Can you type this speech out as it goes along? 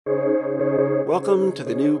Welcome to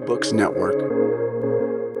the New Books Network.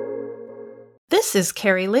 This is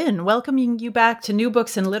Carrie Lynn, welcoming you back to New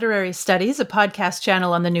Books in Literary Studies, a podcast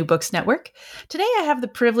channel on the New Books Network. Today I have the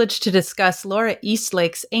privilege to discuss Laura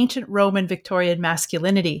Eastlake's Ancient Rome and Victorian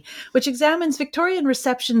Masculinity, which examines Victorian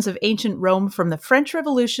receptions of ancient Rome from the French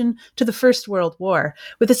Revolution to the First World War,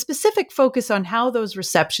 with a specific focus on how those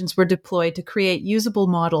receptions were deployed to create usable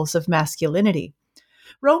models of masculinity.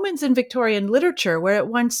 Romans in Victorian literature were at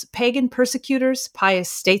once pagan persecutors,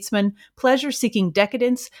 pious statesmen, pleasure-seeking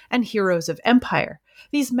decadents, and heroes of empire.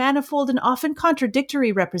 These manifold and often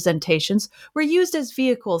contradictory representations were used as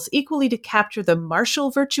vehicles equally to capture the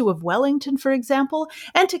martial virtue of Wellington, for example,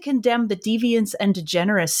 and to condemn the deviance and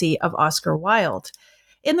degeneracy of Oscar Wilde.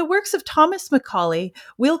 In the works of Thomas Macaulay,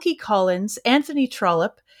 Wilkie Collins, Anthony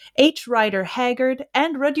Trollope, H. Rider Haggard,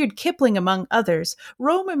 and Rudyard Kipling, among others,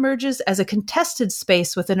 Rome emerges as a contested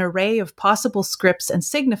space with an array of possible scripts and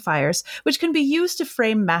signifiers which can be used to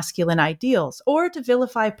frame masculine ideals or to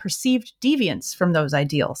vilify perceived deviance from those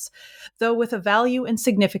ideals, though with a value and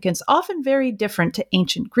significance often very different to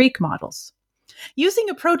ancient Greek models. Using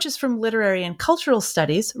approaches from literary and cultural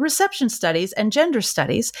studies, reception studies, and gender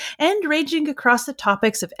studies, and ranging across the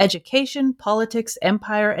topics of education, politics,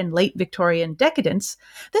 empire, and late Victorian decadence,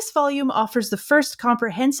 this volume offers the first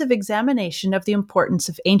comprehensive examination of the importance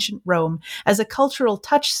of ancient Rome as a cultural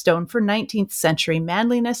touchstone for 19th century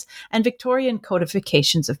manliness and Victorian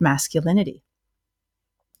codifications of masculinity.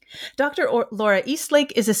 Dr. Laura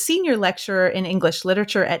Eastlake is a senior lecturer in English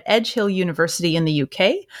literature at Edge Hill University in the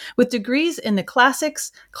UK, with degrees in the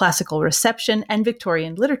classics, classical reception, and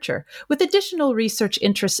Victorian literature, with additional research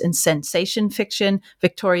interests in sensation fiction,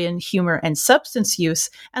 Victorian humor and substance use,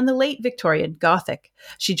 and the late Victorian Gothic.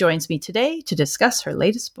 She joins me today to discuss her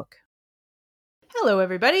latest book. Hello,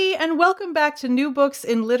 everybody, and welcome back to New Books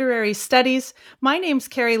in Literary Studies. My name's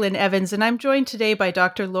Carrie Lynn Evans, and I'm joined today by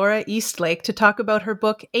Dr. Laura Eastlake to talk about her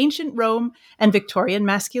book, Ancient Rome and Victorian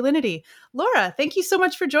Masculinity. Laura, thank you so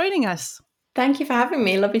much for joining us. Thank you for having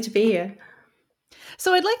me. Lovely to be here.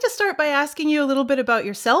 So I'd like to start by asking you a little bit about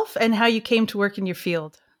yourself and how you came to work in your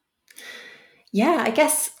field. Yeah, I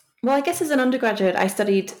guess as an undergraduate, I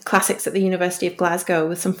studied classics at the University of Glasgow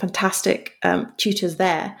with some fantastic tutors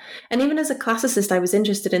there. And even as a classicist, I was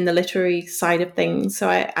interested in the literary side of things. So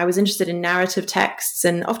I was interested in narrative texts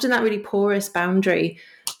and often that really porous boundary,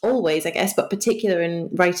 always, I guess, but particular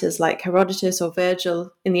in writers like Herodotus or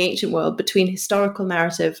Virgil in the ancient world between historical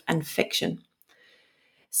narrative and fiction.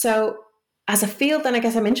 So as a field, then I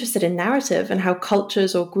guess I'm interested in narrative and how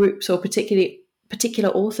cultures or groups or particular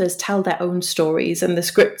authors tell their own stories and the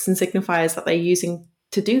scripts and signifiers that they're using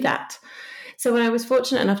to do that. So when I was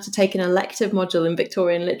fortunate enough to take an elective module in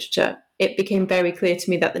Victorian literature, it became very clear to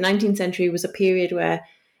me that the 19th century was a period where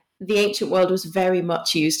the ancient world was very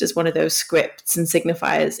much used as one of those scripts and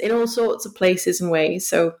signifiers in all sorts of places and ways.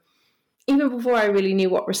 So even before I really knew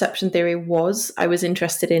what reception theory was, I was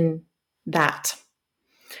interested in that.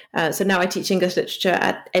 So now I teach English literature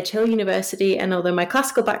at Edge Hill University, and although my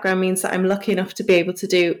classical background means that I'm lucky enough to be able to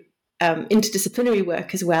do interdisciplinary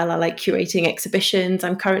work as well, I like curating exhibitions.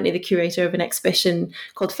 I'm currently the curator of an exhibition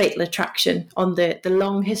called Fatal Attraction on the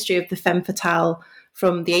long history of the femme fatale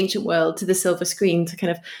from the ancient world to the silver screen to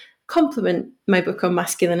kind of complement my book on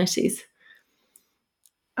masculinities.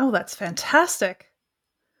 Oh, that's fantastic.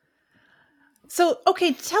 So,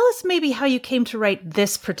 okay, tell us maybe how you came to write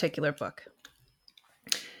this particular book.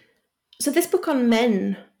 So this book on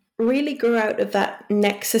men really grew out of that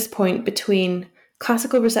nexus point between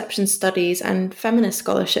classical reception studies and feminist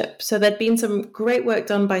scholarship. So there'd been some great work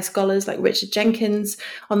done by scholars like Richard Jenkins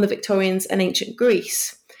on the Victorians and ancient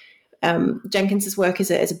Greece. Jenkins's work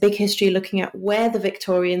is a big history looking at where the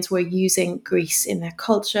Victorians were using Greece in their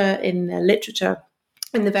culture, in their literature,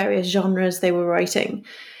 in the various genres they were writing.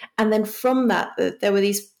 And then from that, there were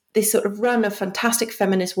this sort of run of fantastic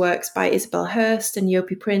feminist works by Isabel Hurst and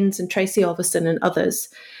Yopi Prinz and Tracy Ulverston and others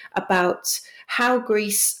about how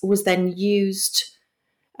Greece was then used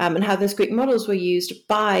and how those Greek models were used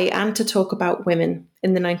by and to talk about women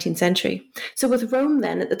in the 19th century. So with Rome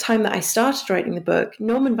then, at the time that I started writing the book,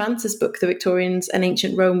 Norman Vance's book, The Victorians and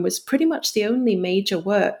Ancient Rome, was pretty much the only major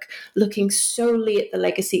work looking solely at the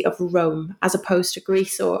legacy of Rome as opposed to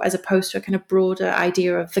Greece or as opposed to a kind of broader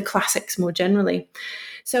idea of the classics more generally.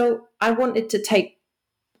 So I wanted to take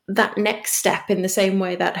that next step in the same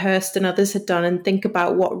way that Hurst and others had done and think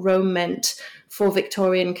about what Rome meant for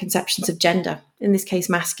Victorian conceptions of gender, in this case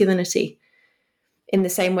masculinity, in the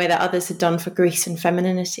same way that others had done for Greece and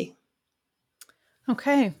femininity.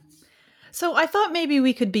 Okay. So I thought maybe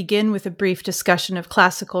we could begin with a brief discussion of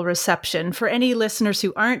classical reception for any listeners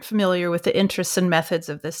who aren't familiar with the interests and methods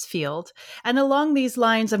of this field. And along these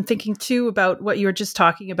lines, I'm thinking too about what you were just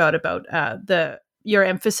talking about your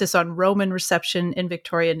emphasis on Roman reception in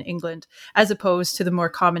Victorian England, as opposed to the more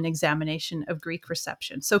common examination of Greek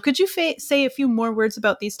reception. So could you say a few more words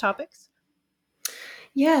about these topics?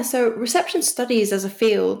 Yeah, so reception studies as a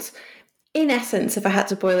field, in essence, if I had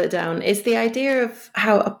to boil it down, is the idea of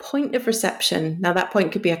how a point of reception, now that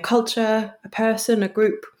point could be a culture, a person, a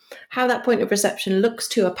group, how that point of reception looks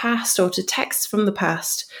to a past or to texts from the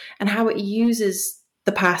past, and how it uses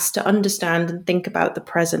the past to understand and think about the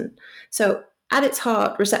present. So at its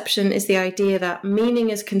heart, reception is the idea that meaning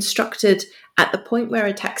is constructed at the point where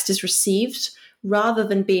a text is received, rather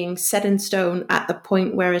than being set in stone at the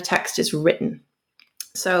point where a text is written.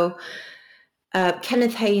 So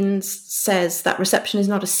Kenneth Haynes says that reception is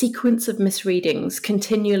not a sequence of misreadings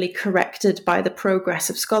continually corrected by the progress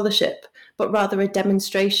of scholarship, but rather a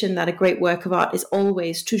demonstration that a great work of art is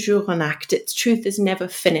always toujours un acte. Its truth is never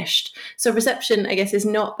finished. So reception, I guess, is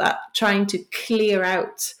not that trying to clear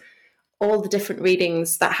out all the different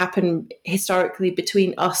readings that happen historically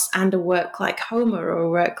between us and a work like Homer or a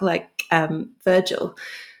work like Virgil,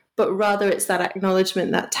 but rather it's that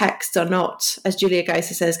acknowledgement that texts are not, as Julia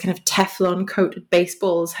Geiser says, kind of Teflon-coated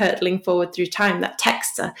baseballs hurtling forward through time, that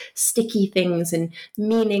texts are sticky things and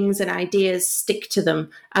meanings and ideas stick to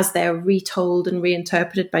them as they're retold and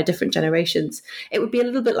reinterpreted by different generations. It would be a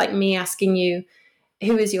little bit like me asking you,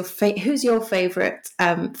 who's your favorite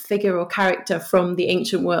figure or character from the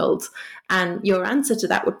ancient world? And your answer to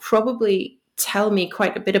that would probably tell me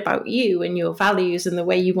quite a bit about you and your values and the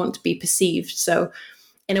way you want to be perceived. So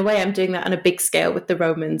in a way, I'm doing that on a big scale with the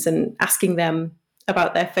Romans and asking them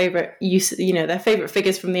about their favorite their favorite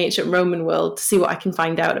figures from the ancient Roman world to see what I can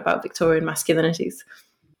find out about Victorian masculinities.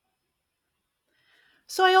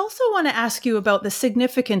 So I also want to ask you about the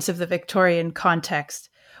significance of the Victorian context.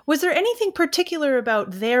 Was there anything particular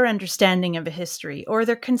about their understanding of a history or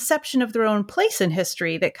their conception of their own place in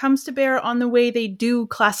history that comes to bear on the way they do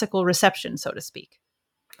classical reception, so to speak?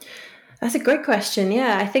 That's a great question.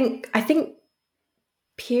 Yeah, I think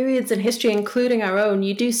periods in history, including our own,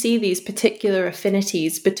 you do see these particular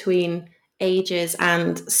affinities between ages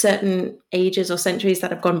and certain ages or centuries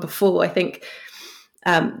that have gone before. I think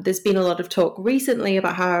there's been a lot of talk recently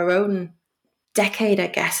about how our own decade, I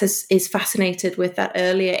guess, is fascinated with that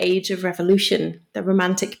earlier age of revolution, the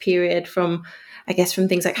Romantic period from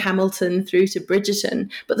things like Hamilton through to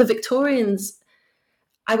Bridgerton. But the Victorians,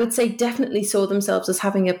 I would say, definitely saw themselves as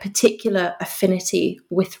having a particular affinity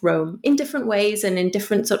with Rome in different ways and in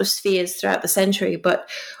different sort of spheres throughout the century. But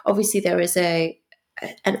obviously there is an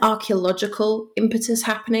archaeological impetus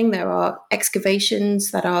happening. There are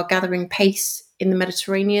excavations that are gathering pace in the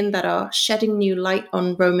Mediterranean that are shedding new light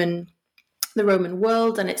on the Roman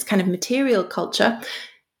world and its kind of material culture.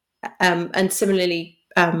 And similarly,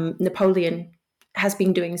 Napoleon has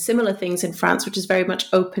been doing similar things in France, which has very much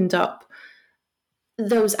opened up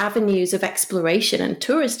those avenues of exploration and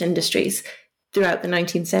tourist industries throughout the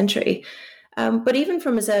 19th century. But even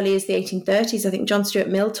from as early as the 1830s, I think John Stuart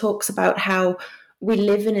Mill talks about how we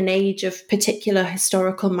live in an age of particular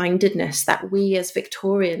historical mindedness that we as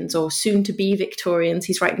Victorians, or soon to be Victorians,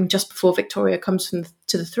 he's writing just before Victoria comes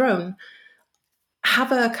to the throne,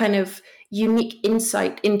 have a kind of unique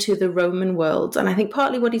insight into the Roman world. And I think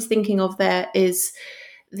partly what he's thinking of there is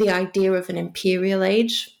the idea of an imperial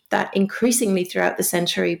age, that increasingly throughout the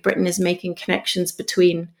century, Britain is making connections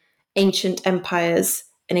between ancient empires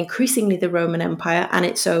and increasingly the Roman Empire and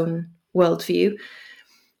its own worldview.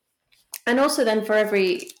 And also then for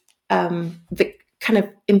every kind of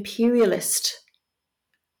imperialist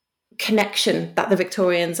connection that the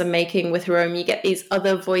Victorians are making with Rome, you get these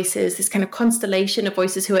other voices, this kind of constellation of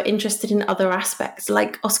voices who are interested in other aspects,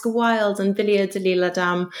 like Oscar Wilde and Villiers de l'Isle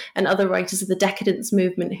Adam and other writers of the decadence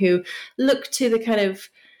movement who look to the kind of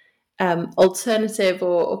alternative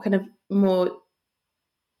or kind of more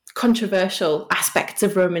controversial aspects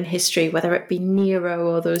of Roman history, whether it be Nero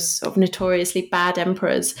or those sort of notoriously bad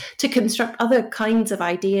emperors, to construct other kinds of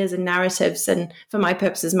ideas and narratives and, for my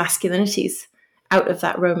purposes, masculinities out of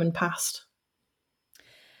that Roman past.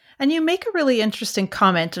 And you make a really interesting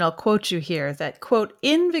comment, and I'll quote you here, that, quote,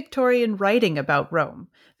 in Victorian writing about Rome,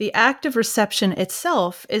 the act of reception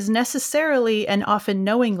itself is necessarily and often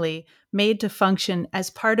knowingly made to function as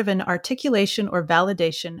part of an articulation or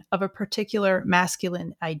validation of a particular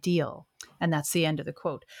masculine ideal. And that's the end of the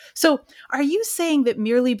quote. So are you saying that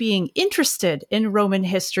merely being interested in Roman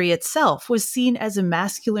history itself was seen as a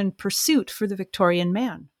masculine pursuit for the Victorian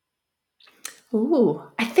man? Ooh,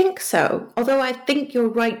 I think so. Although I think you're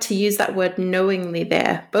right to use that word knowingly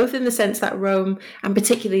there, both in the sense that Rome and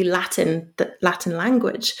particularly Latin, the Latin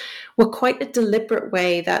language, were quite a deliberate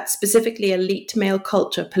way that specifically elite male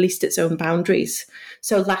culture policed its own boundaries.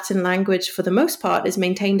 So Latin language, for the most part, is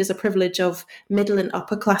maintained as a privilege of middle and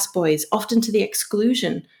upper class boys, often to the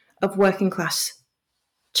exclusion of working class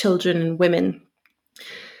children and women.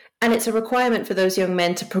 And it's a requirement for those young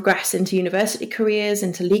men to progress into university careers,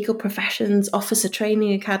 into legal professions, officer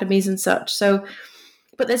training academies, and such. So,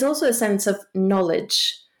 but there's also a sense of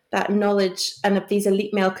knowledge, that knowledge, and of these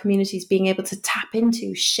elite male communities being able to tap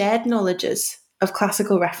into shared knowledges of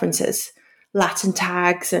classical references, Latin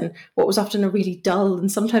tags, and what was often a really dull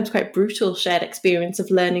and sometimes quite brutal shared experience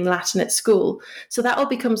of learning Latin at school. So that all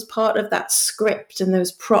becomes part of that script and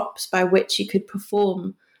those props by which you could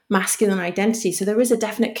perform masculine identity. So there is a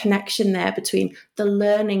definite connection there between the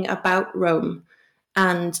learning about Rome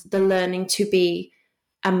and the learning to be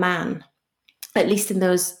a man, at least in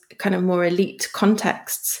those kind of more elite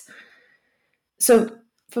contexts. So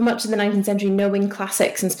for much of the 19th century, knowing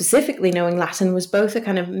classics and specifically knowing Latin was both a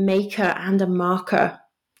kind of maker and a marker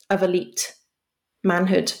of elite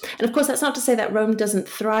manhood. And of course, that's not to say that Rome doesn't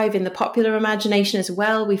thrive in the popular imagination as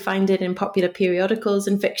well. We find it in popular periodicals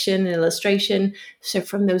and fiction and illustration. So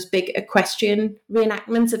from those big equestrian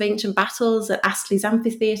reenactments of ancient battles at Astley's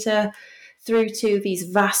amphitheatre, through to these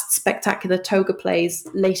vast, spectacular toga plays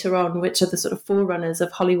later on, which are the sort of forerunners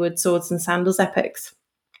of Hollywood swords and sandals epics.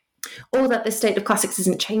 Or that this state of classics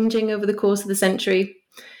isn't changing over the course of the century,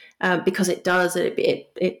 because it does.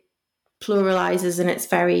 It pluralizes and it's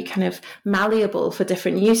very kind of malleable for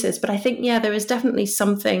different uses. But I think, yeah, there is definitely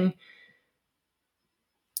something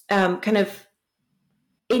kind of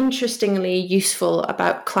interestingly useful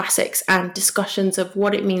about classics and discussions of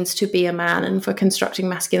what it means to be a man and for constructing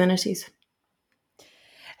masculinities.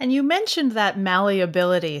 And you mentioned that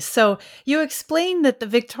malleability. So you explained that the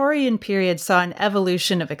Victorian period saw an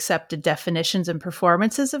evolution of accepted definitions and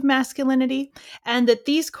performances of masculinity, and that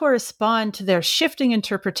these correspond to their shifting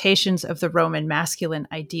interpretations of the Roman masculine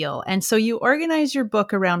ideal. And so you organize your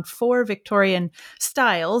book around 4 Victorian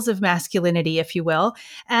styles of masculinity, if you will,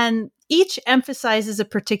 and each emphasizes a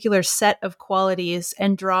particular set of qualities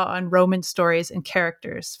and draw on Roman stories and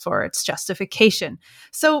characters for its justification.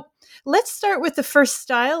 So let's start with the first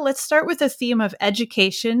style. Let's start with the theme of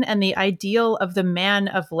education and the ideal of the man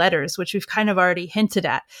of letters, which we've kind of already hinted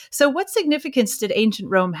at. So what significance did ancient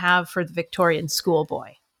Rome have for the Victorian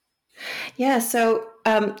schoolboy? Yeah, so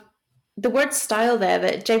the word style there,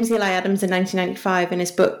 that James Eli Adams in 1995 in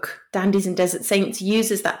his book Dandies and Desert Saints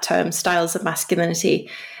uses that term, styles of masculinity,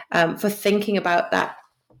 for thinking about that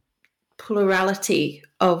plurality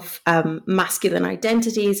of masculine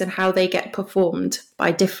identities and how they get performed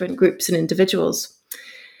by different groups and individuals.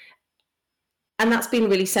 And that's been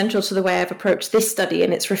really central to the way I've approached this study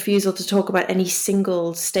and its refusal to talk about any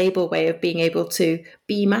single stable way of being able to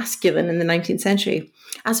be masculine in the 19th century.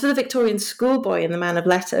 As for the Victorian schoolboy and the man of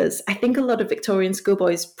letters, I think a lot of Victorian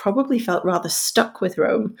schoolboys probably felt rather stuck with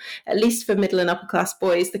Rome. At least for middle and upper class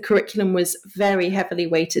boys, the curriculum was very heavily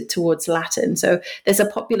weighted towards Latin. So there's a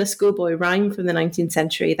popular schoolboy rhyme from the 19th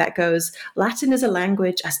century that goes, "Latin is a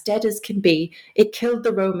language as dead as can be. It killed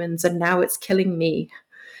the Romans and now it's killing me."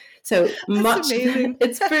 So much,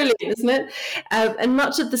 it's brilliant, isn't it? And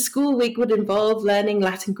much of the school week would involve learning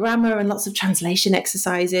Latin grammar and lots of translation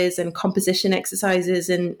exercises and composition exercises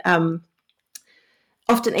and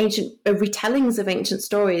often ancient retellings of ancient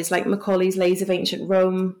stories like Macaulay's Lays of Ancient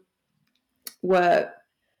Rome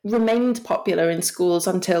remained popular in schools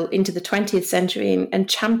until into the 20th century and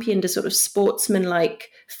championed a sort of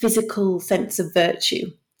sportsmanlike physical sense of virtue.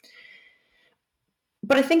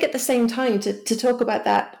 But I think at the same time, to talk about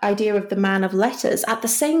that idea of the man of letters, at the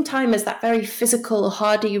same time as that very physical,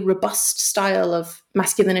 hardy, robust style of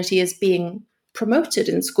masculinity is being promoted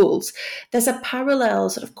in schools, there's a parallel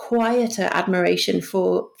sort of quieter admiration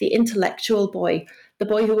for the intellectual boy, the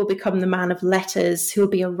boy who will become the man of letters, who will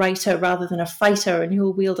be a writer rather than a fighter, and who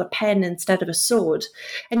will wield a pen instead of a sword.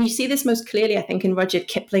 And you see this most clearly, I think, in Rudyard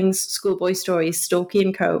Kipling's schoolboy stories, Storky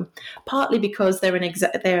and Co., partly because they're an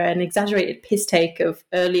exaggerated piss take of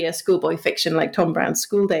earlier schoolboy fiction like Tom Brown's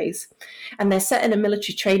School Days. And they're set in a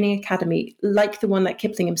military training academy like the one that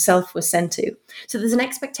Kipling himself was sent to. So there's an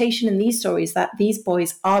expectation in these stories that these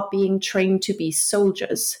boys are being trained to be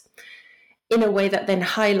soldiers in a way that then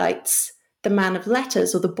highlights the man of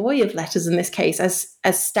letters, or the boy of letters in this case, as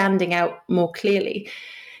standing out more clearly.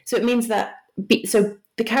 So it means that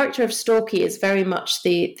the character of Storky is very much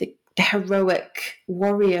the heroic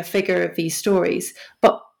warrior figure of these stories,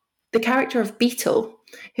 but the character of Beetle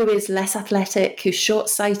who is less athletic, who's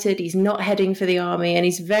short-sighted, he's not heading for the army, and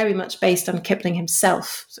he's very much based on Kipling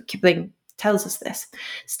himself. So Kipling tells us this,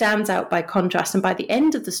 stands out by contrast. And by the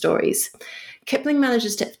end of the stories, Kipling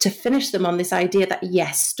manages to finish them on this idea that,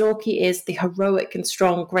 yes, Storky is the heroic and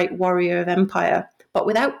strong great warrior of empire, but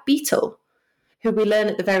without Beetle, who we learn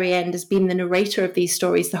at the very end has been the narrator of these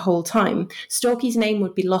stories the whole time. Storky's name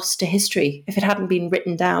would be lost to history if it hadn't been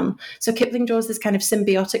written down. So Kipling draws this kind of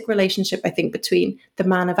symbiotic relationship, I think, between the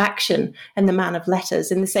man of action and the man of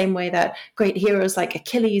letters, in the same way that great heroes like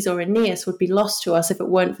Achilles or Aeneas would be lost to us if it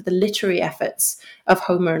weren't for the literary efforts of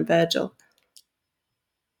Homer and Virgil.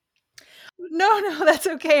 No, that's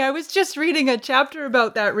okay. I was just reading a chapter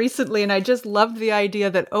about that recently, and I just loved the idea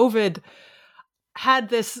that Ovid had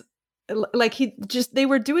this, like, they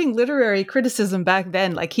were doing literary criticism back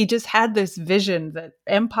then. Like, he just had this vision that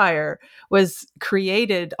empire was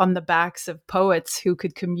created on the backs of poets who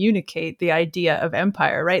could communicate the idea of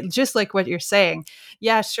empire, right? Just like what you're saying.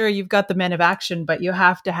 Yeah, sure, you've got the men of action, but you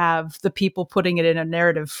have to have the people putting it in a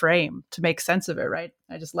narrative frame to make sense of it, right?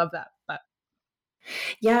 I just love that.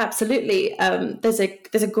 Yeah, absolutely. There's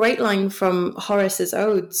a great line from Horace's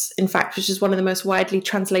Odes, in fact, which is one of the most widely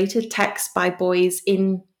translated texts by boys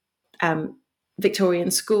in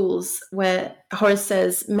Victorian schools, where Horace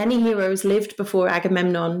says, "Many heroes lived before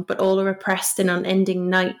Agamemnon, but all are oppressed in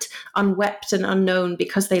unending night, unwept and unknown,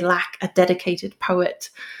 because they lack a dedicated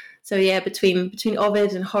poet." So yeah, between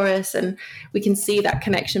Ovid and Horace, and we can see that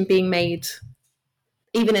connection being made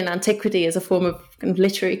even in antiquity as a form of kind of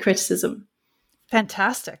literary criticism.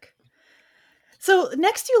 Fantastic. So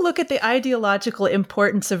next you look at the ideological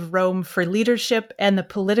importance of Rome for leadership and the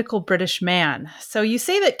political British man. So you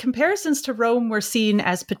say that comparisons to Rome were seen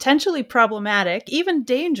as potentially problematic, even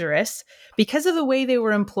dangerous, because of the way they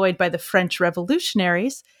were employed by the French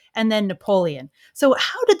revolutionaries and then Napoleon. So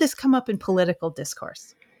how did this come up in political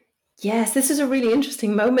discourse? Yes, this is a really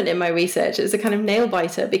interesting moment in my research. It's a kind of nail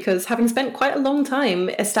biter because having spent quite a long time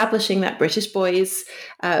establishing that British boys,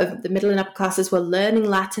 the middle and upper classes, were learning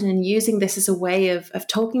Latin and using this as a way of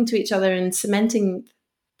talking to each other and cementing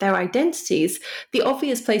their identities, the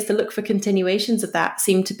obvious place to look for continuations of that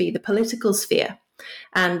seemed to be the political sphere.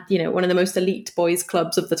 And, you know, one of the most elite boys'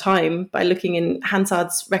 clubs of the time by looking in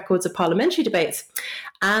Hansard's records of parliamentary debates.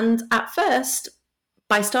 And at first,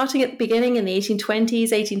 by starting at the beginning in the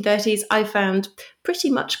 1820s, 1830s, I found pretty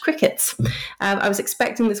much crickets. I was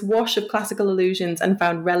expecting this wash of classical allusions and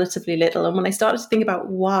found relatively little. And when I started to think about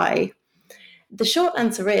why, the short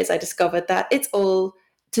answer is I discovered that it's all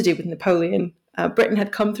to do with Napoleon. Britain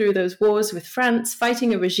had come through those wars with France,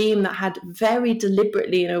 fighting a regime that had very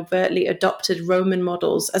deliberately and overtly adopted Roman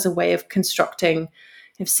models as a way of constructing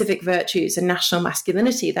civic virtues and national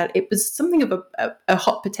masculinity, that it was something of a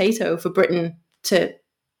hot potato for Britain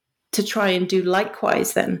to try and do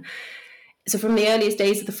likewise then. So from the earliest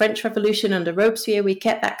days of the French Revolution under Robespierre, we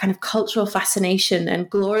get that kind of cultural fascination and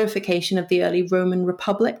glorification of the early Roman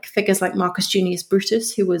Republic, figures like Marcus Junius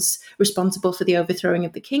Brutus, who was responsible for the overthrowing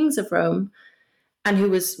of the kings of Rome and who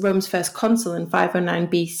was Rome's first consul in 509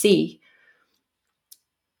 BC.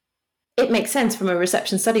 It makes sense from a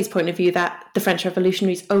reception studies point of view that the French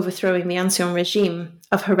revolutionaries overthrowing the ancien regime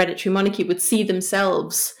of hereditary monarchy would see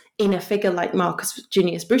themselves in a figure like Marcus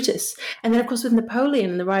Junius Brutus. And then, of course, with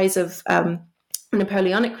Napoleon and the rise of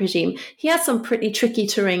Napoleonic regime, he had some pretty tricky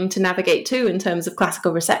terrain to navigate too in terms of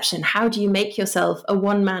classical reception. How do you make yourself a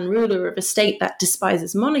one-man ruler of a state that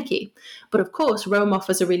despises monarchy? But of course, Rome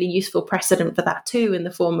offers a really useful precedent for that too in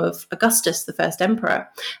the form of Augustus, the first emperor.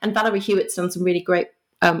 And Valerie Hewitt's done some really great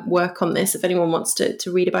work on this if anyone wants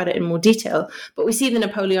to read about it in more detail. But we see the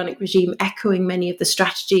Napoleonic regime echoing many of the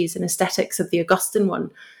strategies and aesthetics of the Augustan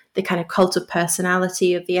one, the kind of cult of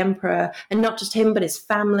personality of the emperor, and not just him, but his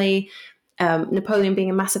family. Napoleon being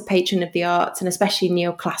a massive patron of the arts, and especially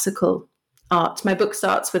neoclassical art. My book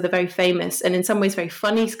starts with a very famous and in some ways very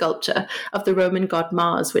funny sculpture of the Roman god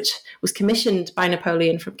Mars, which was commissioned by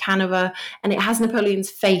Napoleon from Canova, and it has Napoleon's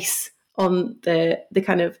face on the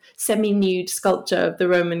kind of semi-nude sculpture of the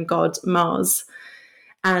Roman god Mars.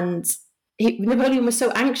 And Napoleon was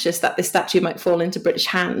so anxious that this statue might fall into British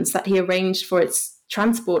hands that he arranged for its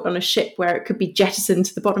transport on a ship where it could be jettisoned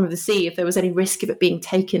to the bottom of the sea if there was any risk of it being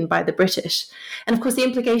taken by the British. And of course, the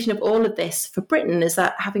implication of all of this for Britain is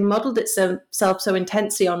that having modelled itself so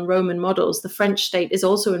intensely on Roman models, the French state is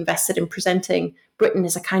also invested in presenting Britain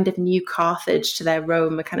as a kind of new Carthage to their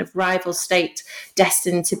Rome, a kind of rival state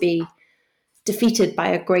destined to be defeated by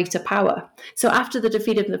a greater power. So after the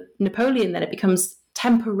defeat of Napoleon, then it becomes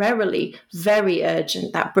temporarily very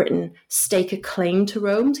urgent that Britain stake a claim to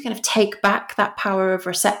Rome to kind of take back that power of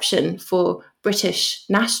reception for British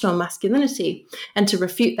national masculinity and to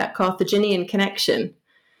refute that Carthaginian connection.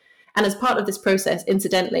 And as part of this process,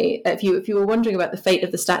 incidentally, if you were wondering about the fate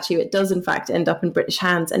of the statue, it does in fact end up in British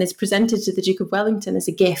hands and is presented to the Duke of Wellington as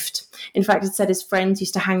a gift. In fact, it said his friends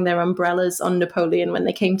used to hang their umbrellas on Napoleon when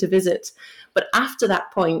they came to visit. But after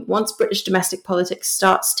that point, once British domestic politics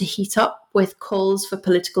starts to heat up with calls for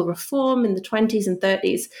political reform in the 20s and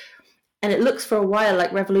 30s, and it looks for a while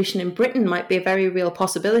like revolution in Britain might be a very real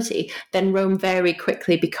possibility, then Rome very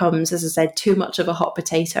quickly becomes, as I said, too much of a hot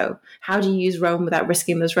potato. How do you use Rome without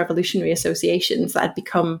risking those revolutionary associations that had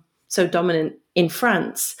become so dominant in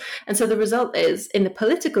France? And so the result is, in the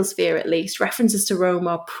political sphere at least, references to Rome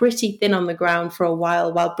are pretty thin on the ground for a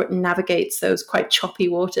while Britain navigates those quite choppy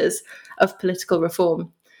waters of political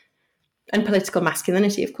reform and political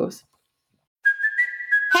masculinity, of course.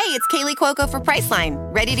 Hey, it's Kaylee Cuoco for Priceline.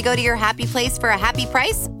 Ready to go to your happy place for a happy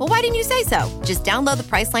price? Well, why didn't you say so? Just download the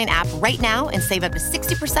Priceline app right now and save up to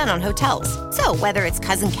 60% on hotels. So whether it's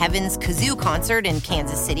Cousin Kevin's Kazoo Concert in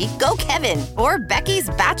Kansas City, go Kevin, or Becky's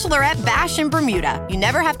Bachelorette Bash in Bermuda, you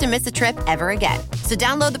never have to miss a trip ever again. So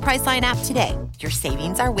download the Priceline app today. Your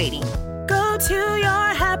savings are waiting. Go to your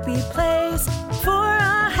happy place for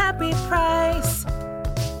a happy price.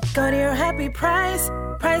 Go to your happy price,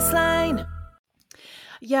 Priceline.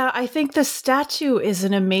 Yeah, I think the statue is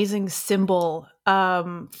an amazing symbol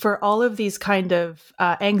for all of these kind of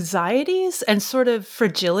anxieties and sort of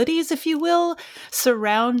fragilities, if you will,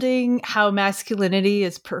 surrounding how masculinity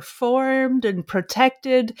is performed and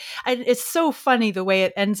protected. And it's so funny the way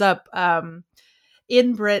it ends up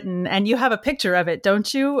in Britain. And you have a picture of it,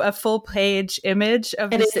 don't you? A full page image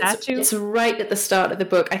of the statue? It's right at the start of the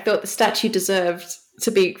book. I thought the statue deserved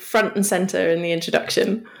to be front and center in the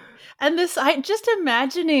introduction. And I just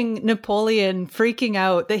imagining Napoleon freaking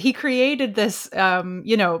out that he created this,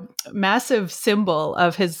 massive symbol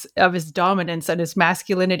of his dominance and his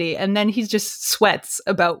masculinity, and then he just sweats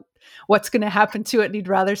about what's going to happen to it, and he'd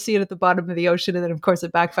rather see it at the bottom of the ocean, and then of course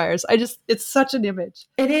it backfires. It's such an image.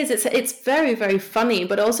 It is. It's very, very funny,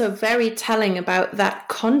 but also very telling about that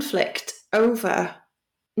conflict over.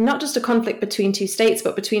 Not just a conflict between two states,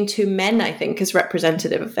 but between two men, I think, as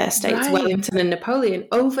representative of their states, right. Wellington and Napoleon,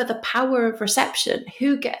 over the power of reception.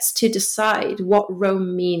 Who gets to decide what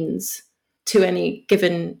Rome means to any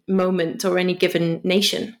given moment or any given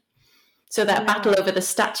nation? So that battle over the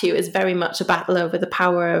statue is very much a battle over the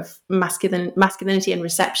power of masculinity and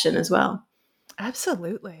reception as well.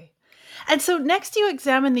 Absolutely. And so next you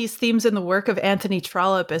examine these themes in the work of Anthony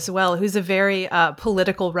Trollope as well, who's a very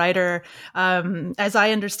political writer. As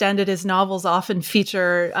I understand it, his novels often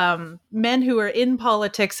feature men who are in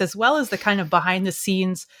politics as well as the kind of behind the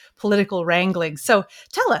scenes political wrangling. So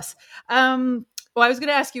tell us, well, I was going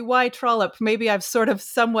to ask you why Trollope. Maybe I've sort of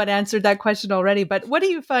somewhat answered that question already, but what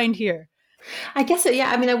do you find here? I guess,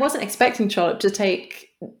 I mean, I wasn't expecting Trollope to take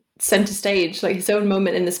center stage, like his own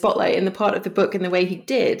moment in the spotlight in the part of the book in the way he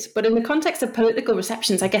did. But in the context of political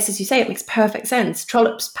receptions, I guess, as you say, it makes perfect sense.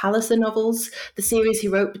 Trollope's Palliser novels, the series he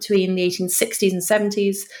wrote between the 1860s and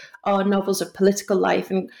 70s, are novels of political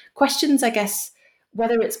life and questions, I guess,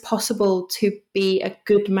 whether it's possible to be a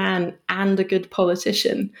good man and a good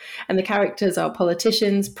politician. And the characters are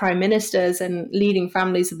politicians, prime ministers, and leading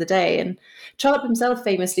families of the day. And Trollope himself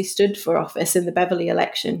famously stood for office in the Beverley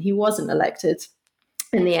election. He wasn't elected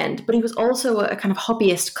in the end, but he was also a kind of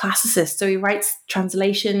hobbyist classicist. So he writes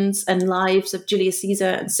translations and lives of Julius Caesar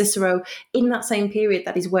and Cicero in that same period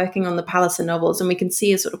that he's working on the Palliser novels. And we can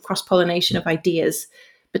see a sort of cross-pollination of ideas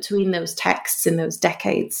between those texts in those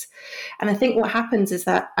decades. And I think what happens is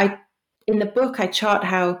that in the book, I chart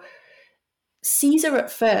how Caesar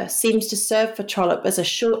at first seems to serve for Trollope as a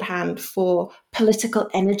shorthand for political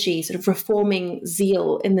energy, sort of reforming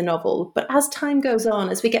zeal in the novel. But as time goes on,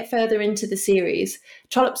 as we get further into the series,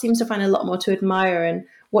 Trollope seems to find a lot more to admire in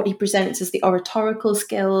what he presents as the oratorical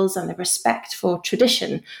skills and the respect for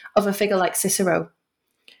tradition of a figure like Cicero.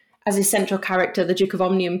 As his central character, the Duke of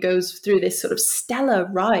Omnium, goes through this sort of stellar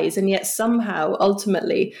rise and yet somehow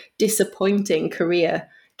ultimately disappointing career,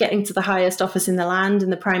 getting to the highest office in the land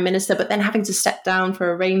and the prime minister, but then having to step down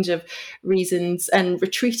for a range of reasons and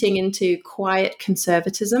retreating into quiet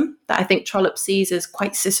conservatism that I think Trollope sees as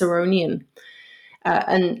quite Ciceronian.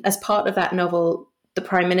 And as part of that novel, the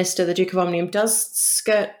prime minister, the Duke of Omnium, does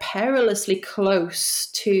skirt perilously close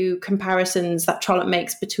to comparisons that Trollope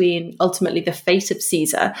makes between ultimately the fate of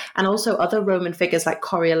Caesar and also other Roman figures like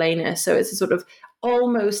Coriolanus. So it's a sort of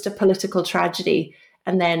almost a political tragedy.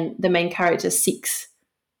 And then the main character seeks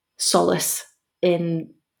solace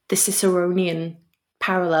in the Ciceronian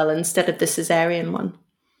parallel instead of the Caesarean one.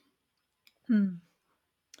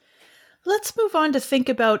 Let's move on to think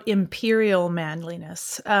about imperial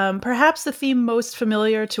manliness. Perhaps the theme most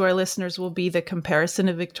familiar to our listeners will be the comparison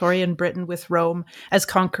of Victorian Britain with Rome as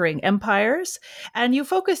conquering empires. And you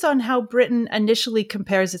focus on how Britain initially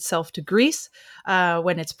compares itself to Greece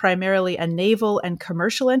when it's primarily a naval and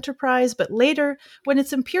commercial enterprise, but later when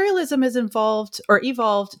its imperialism is evolved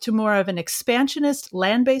to more of an expansionist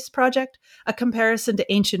land-based project, a comparison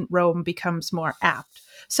to ancient Rome becomes more apt.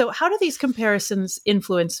 So how do these comparisons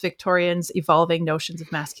influence Victorians' evolving notions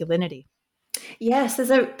of masculinity? Yes,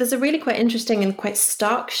 there's a really quite interesting and quite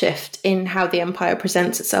stark shift in how the empire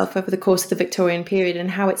presents itself over the course of the Victorian period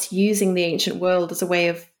and how it's using the ancient world as a way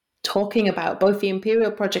of talking about both the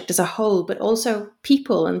imperial project as a whole, but also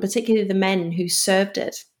people, and particularly the men who served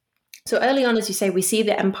it. So early on, as you say, we see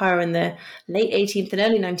the empire in the late 18th and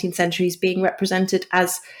early 19th centuries being represented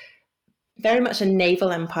as very much a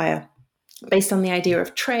naval empire, based on the idea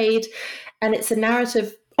of trade. And it's a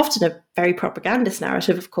narrative, often a very propagandist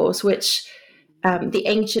narrative, of course, which the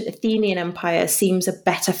ancient Athenian Empire seems a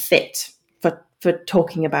better fit for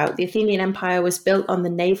talking about. The Athenian Empire was built on the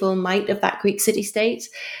naval might of that Greek city-state.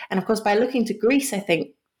 And of course, by looking to Greece, I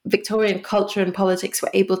think Victorian culture and politics were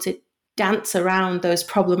able to dance around those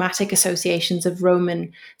problematic associations of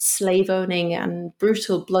Roman slave owning and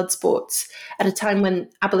brutal blood sports at a time when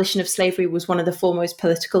abolition of slavery was one of the foremost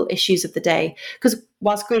political issues of the day. Because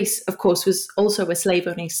whilst Greece, of course, was also a slave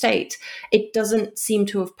owning state, it doesn't seem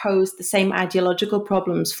to have posed the same ideological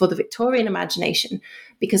problems for the Victorian imagination,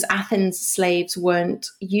 because Athens slaves weren't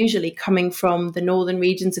usually coming from the northern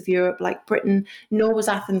regions of Europe like Britain, nor was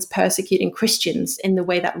Athens persecuting Christians in the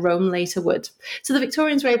way that Rome later would. So the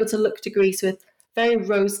Victorians were able to look to Greece with very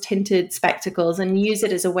rose-tinted spectacles and use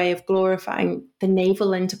it as a way of glorifying the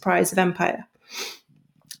naval enterprise of empire.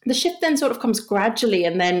 The shift then sort of comes gradually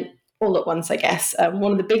and then all at once, I guess.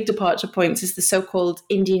 One of the big departure points is the so-called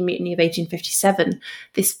Indian Mutiny of 1857,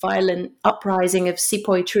 this violent uprising of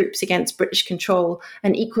sepoy troops against British control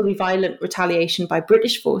and equally violent retaliation by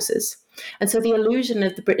British forces. And so the illusion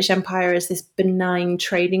of the British Empire as this benign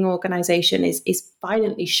trading organisation is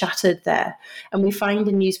violently shattered there. And we find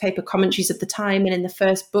in newspaper commentaries of the time and in the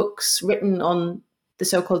first books written on the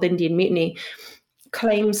so-called Indian Mutiny,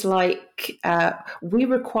 claims like, we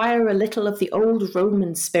require a little of the old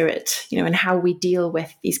Roman spirit, in how we deal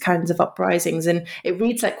with these kinds of uprisings. And it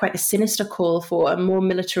reads like quite a sinister call for a more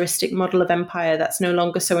militaristic model of empire that's no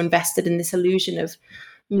longer so invested in this illusion of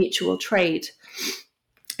mutual trade.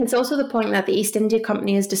 It's also the point that the East India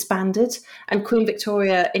Company is disbanded and Queen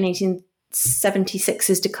Victoria in 1876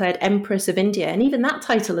 is declared Empress of India. And even that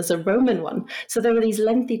title is a Roman one. So there are these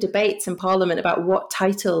lengthy debates in Parliament about what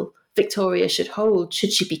title Victoria should hold.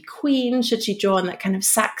 Should she be queen? Should she draw on that kind of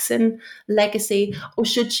Saxon legacy? Or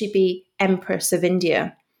should she be Empress of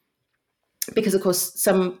India? Because, of course,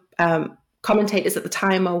 some commentators at the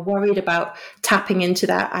time are worried about tapping into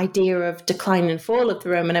that idea of decline and fall of the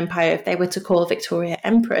Roman Empire if they were to call Victoria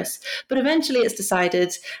Empress. But eventually it's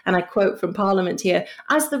decided, and I quote from Parliament here,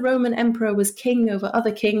 as the Roman Emperor was king over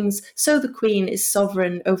other kings, so the Queen is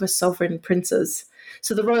sovereign over sovereign princes.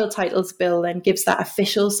 So the Royal Titles Bill then gives that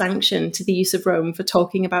official sanction to the use of Rome for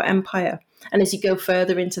talking about empire. And as you go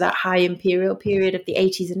further into that high imperial period of the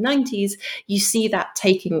 80s and 90s, you see that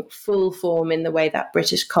taking full form in the way that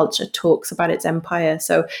British culture talks about its empire.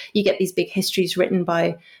 So you get these big histories written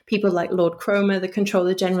by people like Lord Cromer, the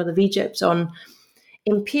Controller General of Egypt, on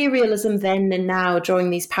imperialism then and now, drawing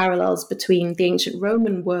these parallels between the ancient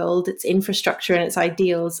Roman world, its infrastructure and its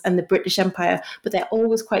ideals, and the British Empire. But they're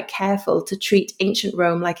always quite careful to treat ancient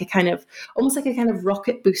Rome like almost like a kind of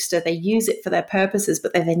rocket booster. They use it for their purposes,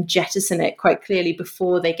 but they then jettison it quite clearly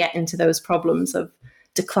before they get into those problems of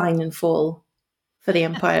decline and fall for the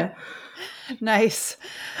empire. Nice.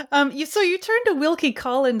 You turned to Wilkie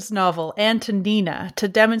Collins' novel, Antonina, to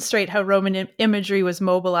demonstrate how Roman imagery was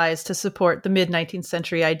mobilized to support the mid-19th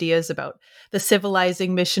century ideas about the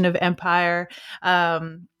civilizing mission of empire,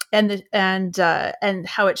 and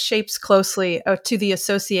how it shapes closely to the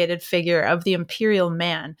associated figure of the imperial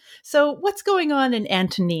man. So what's going on in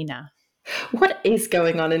Antonina? What is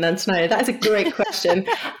going on in Antonina? That is a great question.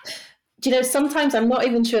 Sometimes I'm not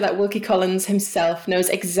even sure that Wilkie Collins himself knows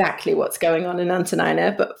exactly what's going on in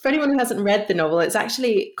Antonina, but for anyone who hasn't read the novel, it's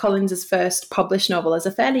actually Collins's first published novel as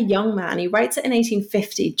a fairly young man. He writes it in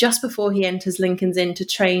 1850, just before he enters Lincoln's Inn to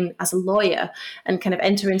train as a lawyer and kind of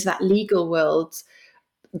enter into that legal world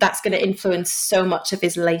that's going to influence so much of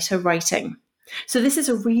his later writing. So this is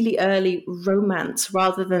a really early romance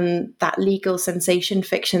rather than that legal sensation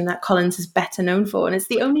fiction that Collins is better known for. And it's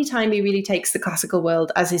the only time he really takes the classical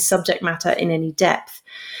world as his subject matter in any depth.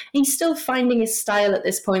 He's still finding his style at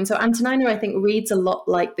this point. So Antonina, I think, reads a lot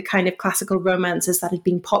like the kind of classical romances that had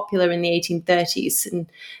been popular in the 1830s.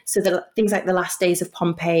 And so things like The Last Days of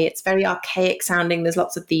Pompeii, it's very archaic sounding. There's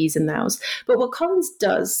lots of these and thous. But what Collins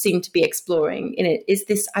does seem to be exploring in it is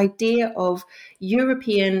this idea of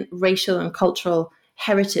European racial and cultural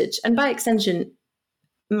heritage, and by extension,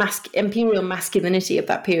 imperial masculinity of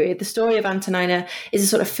that period. The story of Antonina is a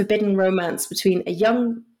sort of forbidden romance between a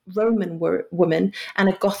young Roman woman and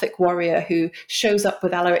a Gothic warrior who shows up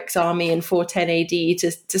with Alaric's army in 410 AD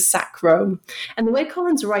to sack Rome. And the way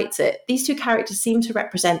Collins writes it, these two characters seem to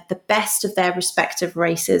represent the best of their respective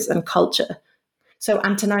races and culture. So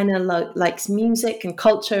Antonina likes music and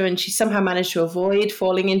culture, and she somehow managed to avoid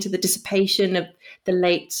falling into the dissipation of the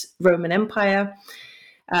late Roman Empire.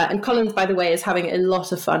 And Collins, by the way, is having a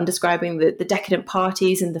lot of fun describing the decadent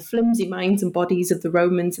parties and the flimsy minds and bodies of the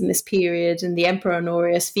Romans in this period, and the Emperor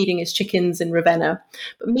Honorius feeding his chickens in Ravenna.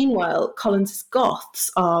 But meanwhile, Collins's Goths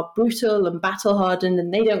are brutal and battle-hardened,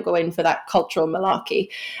 and they don't go in for that cultural malarkey.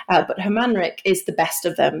 But Hermanric is the best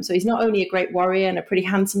of them. So he's not only a great warrior and a pretty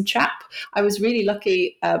handsome chap. I was really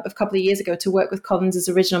lucky a couple of years ago to work with Collins's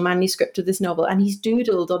original manuscript of this novel, and he's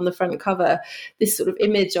doodled on the front cover this sort of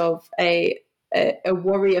image of a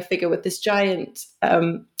warrior figure with this giant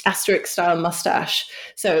Asterix-style mustache.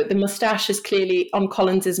 So the mustache is clearly on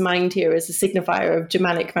Collins's mind here as a signifier of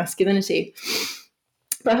Germanic masculinity.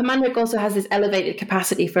 But Hermanric also has this elevated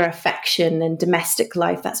capacity for affection and domestic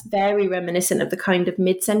life that's very reminiscent of the kind of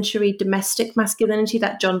mid-century domestic masculinity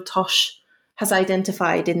that John Tosh has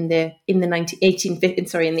identified in the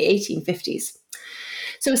 1850s.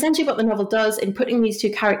 So essentially what the novel does in putting these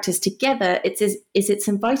two characters together, it's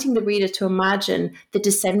inviting the reader to imagine the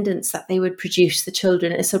descendants that they would produce, the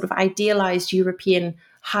children, a sort of idealized European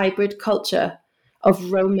hybrid culture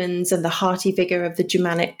of Romans and the hearty vigor of the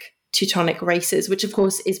Germanic Teutonic races, which of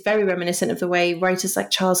course is very reminiscent of the way writers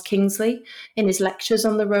like Charles Kingsley in his lectures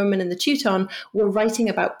on the Roman and the Teuton were writing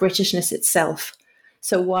about Britishness itself.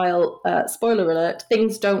 So while, spoiler alert,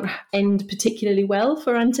 things don't end particularly well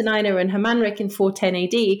for Antonina and Hermanric in 410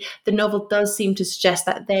 AD, the novel does seem to suggest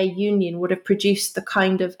that their union would have produced the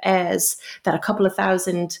kind of heirs that a couple of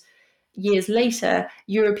thousand years later,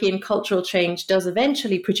 European cultural change does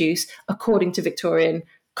eventually produce, according to Victorian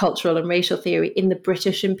cultural and racial theory, in the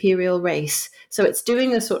British imperial race. So it's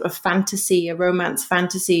doing a sort of fantasy, a romance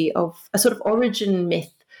fantasy of a sort of origin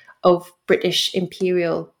myth of British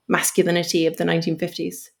imperial masculinity of the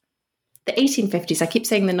 1950s. The 1850s. I keep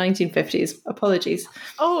saying the 1950s. Apologies.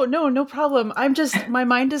 Oh, no problem. My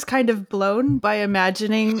mind is kind of blown by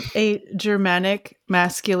imagining a Germanic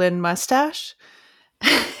masculine mustache.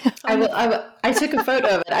 I took a photo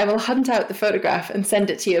of it. I will hunt out the photograph and send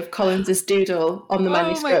it to you of Collins's doodle on the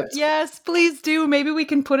manuscript. Yes, please do. Maybe we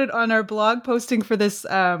can put it on our blog posting for this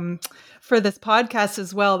podcast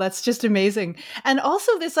as well. That's just amazing. And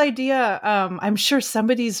also this idea, I'm sure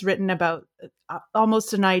somebody's written about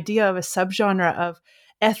almost an idea of a subgenre of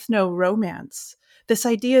ethno-romance. This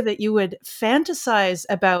idea that you would fantasize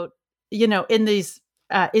about, in these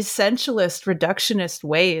essentialist, reductionist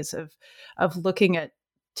ways of looking at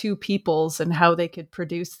two peoples and how they could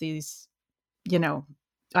produce these,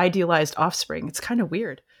 idealized offspring. It's kind of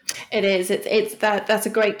weird. It is. That's a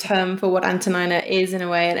great term for what Antonina is in a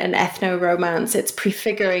way, an ethno-romance. It's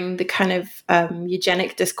prefiguring the kind of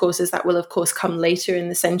eugenic discourses that will, of course, come later in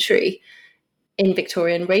the century in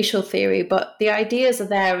Victorian racial theory. But the ideas are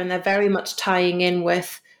there, and they're very much tying in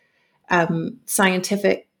with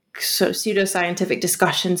scientific, sort of pseudoscientific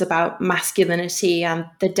discussions about masculinity and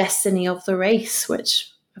the destiny of the race, which,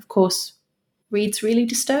 of course, reads really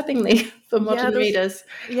disturbingly for modern readers.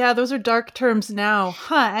 Yeah, those are dark terms now.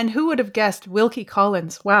 And who would have guessed Wilkie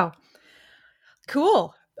Collins? Wow.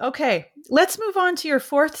 Cool. Okay, let's move on to your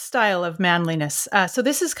fourth style of manliness. So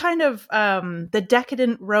this is kind of the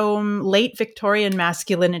decadent Rome, late Victorian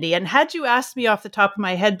masculinity. And had you asked me off the top of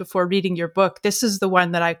my head before reading your book, this is the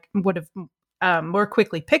one that I would have more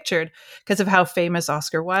quickly pictured because of how famous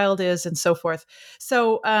Oscar Wilde is and so forth.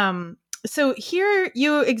 So here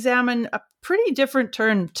you examine pretty different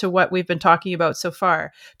turn to what we've been talking about so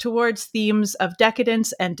far, towards themes of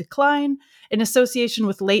decadence and decline in association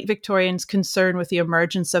with late Victorians' concern with the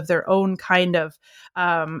emergence of their own kind of,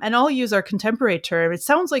 and I'll use our contemporary term, it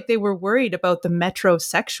sounds like they were worried about the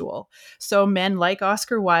metrosexual. So men like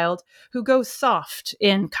Oscar Wilde who go soft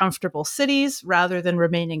in comfortable cities rather than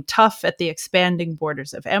remaining tough at the expanding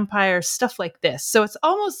borders of empire, stuff like this. So it's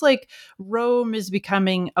almost like Rome is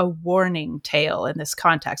becoming a warning tale in this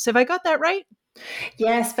context. Have I got that right?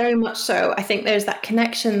 Yes, very much so. I think there's that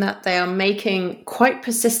connection that they are making quite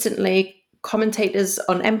persistently, commentators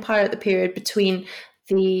on empire at the period, between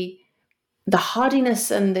the hardiness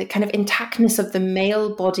and the kind of intactness of the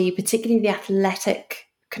male body, particularly the athletic,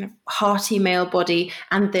 kind of hearty male body,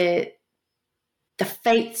 and the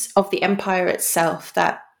fates of the empire itself,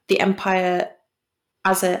 that the empire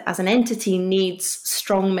as an entity needs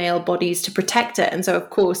strong male bodies to protect it. And so, of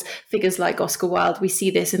course, figures like Oscar Wilde, we see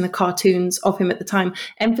this in the cartoons of him at the time,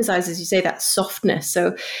 emphasizes, you say, that softness.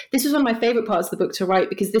 So this was one of my favorite parts of the book to write,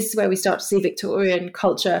 because this is where we start to see Victorian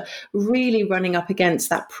culture really running up against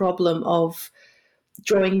that problem of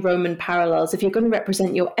drawing Roman parallels. If you're going to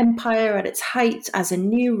represent your empire at its height as a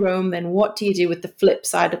new Rome, then what do you do with the flip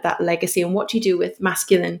side of that legacy? And what do you do with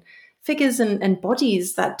masculine figures and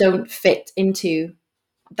bodies that don't fit into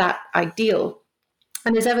that ideal?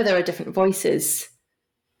 And as ever, there are different voices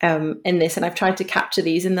in this, and I've tried to capture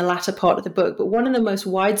these in the latter part of the book. But one of the most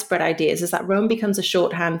widespread ideas is that Rome becomes a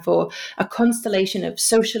shorthand for a constellation of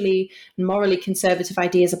socially and morally conservative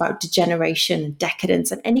ideas about degeneration and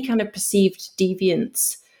decadence and any kind of perceived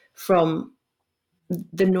deviance from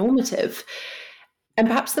the normative. And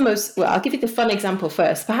perhaps I'll give you the fun example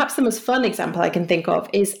first. Perhaps the most fun example I can think of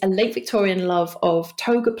is a late Victorian love of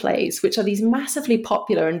toga plays, which are these massively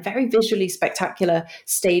popular and very visually spectacular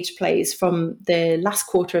stage plays from the last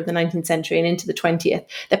quarter of the 19th century and into the 20th.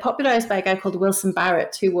 They're popularized by a guy called Wilson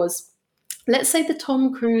Barrett, who was, let's say, the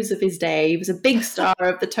Tom Cruise of his day. He was a big star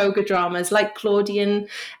of the toga dramas like Claudian,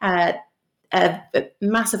 a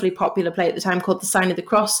massively popular play at the time called The Sign of the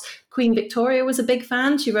Cross. Queen Victoria was a big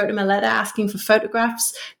fan. She wrote him a letter asking for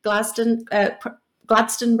photographs.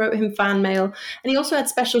 Gladstone wrote him fan mail. And he also had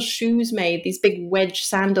special shoes made, these big wedge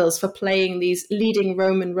sandals, for playing these leading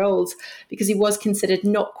Roman roles, because he was considered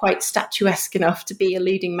not quite statuesque enough to be a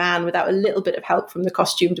leading man without a little bit of help from the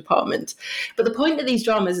costume department. But the point of these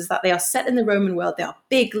dramas is that they are set in the Roman world. They are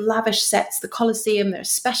big, lavish sets, the Colosseum, there are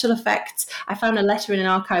special effects. I found a letter in an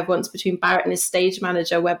archive once between Barrett and his stage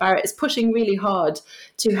manager, where Barrett is pushing really hard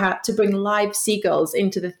to bring live seagulls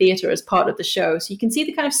into the theatre as part of the show. So you can see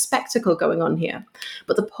the kind of spectacle going on here.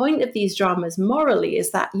 But the point of these dramas morally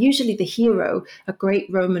is that usually the hero, a great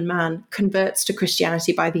Roman man, converts to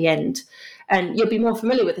Christianity by the end. And you'll be more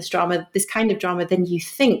familiar with this kind of drama than you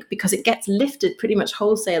think, because it gets lifted pretty much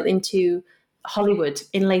wholesale into Hollywood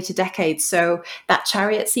in later decades. So that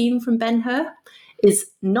chariot scene from Ben-Hur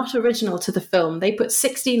is not original to the film. They put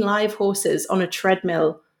 16 live horses on a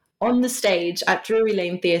treadmill on the stage at Drury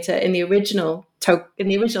Lane Theatre in the original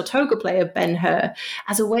toga play of Ben-Hur,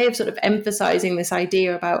 as a way of sort of emphasizing this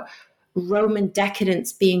idea about Roman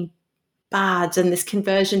decadence being bad and this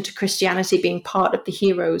conversion to Christianity being part of the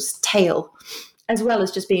hero's tale, as well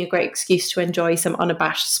as just being a great excuse to enjoy some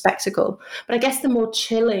unabashed spectacle. But I guess the more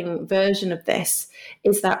chilling version of this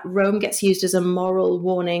is that Rome gets used as a moral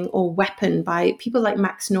warning or weapon by people like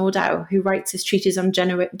Max Nordau, who writes his treatise on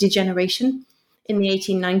degeneration in the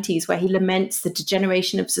 1890s, where he laments the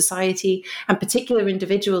degeneration of society and particular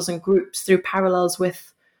individuals and groups through parallels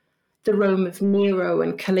with the Rome of Nero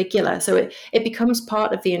and Caligula. So it becomes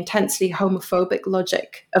part of the intensely homophobic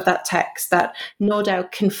logic of that text that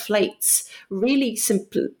Nordau conflates, really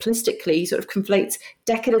simplistically sort of conflates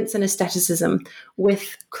decadence and aestheticism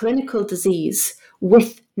with clinical disease,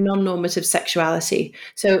 with non-normative sexuality.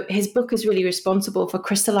 So his book is really responsible for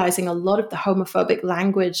crystallizing a lot of the homophobic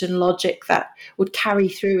language and logic that would carry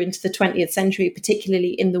through into the 20th century,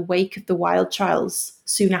 particularly in the wake of the Wilde trials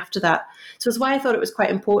soon after that. So it's why I thought it was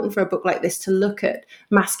quite important for a book like this to look at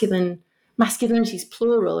masculinities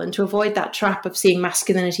plural, and to avoid that trap of seeing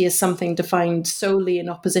masculinity as something defined solely in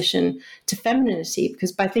opposition to femininity,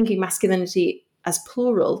 because by thinking masculinity as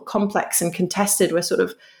plural, complex and contested, we're sort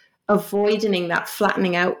of avoiding that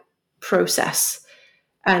flattening out process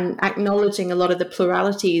and acknowledging a lot of the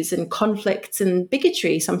pluralities and conflicts and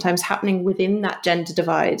bigotry sometimes happening within that gender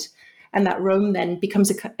divide. And that Rome then becomes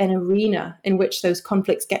an arena in which those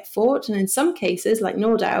conflicts get fought. And in some cases, like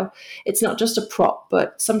Nordau, it's not just a prop,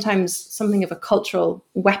 but sometimes something of a cultural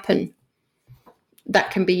weapon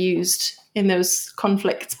that can be used in those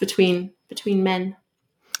conflicts between men.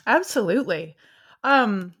 Absolutely.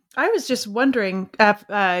 I was just wondering,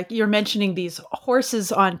 you're mentioning these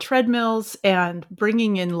horses on treadmills and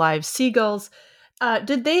bringing in live seagulls.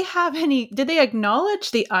 Did they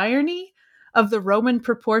acknowledge the irony of the Roman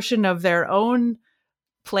proportion of their own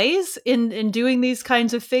plays in doing these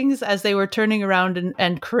kinds of things as they were turning around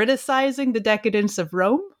and criticizing the decadence of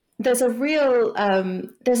Rome? There's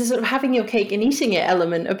there's a sort of having your cake and eating it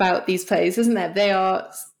element about these plays, isn't there?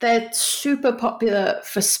 They're super popular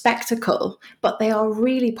for spectacle, but they are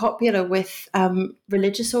really popular with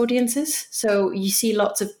religious audiences. So you see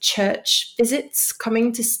lots of church visits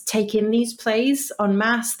coming to take in these plays en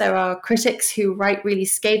masse. There are critics who write really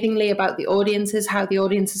scathingly about the audiences, how the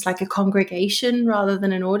audience is like a congregation rather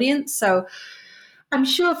than an audience. So I'm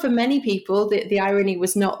sure for many people the irony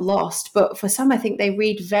was not lost, but for some, I think they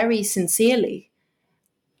read very sincerely.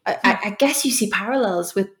 I guess you see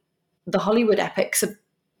parallels with the Hollywood epics of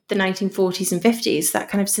the 1940s and 50s, that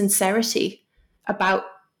kind of sincerity about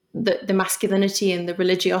the masculinity and the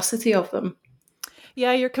religiosity of them.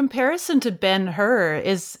 Yeah, your comparison to Ben-Hur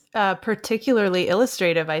is particularly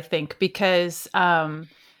illustrative, I think, because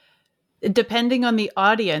depending on the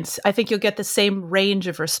audience, I think you'll get the same range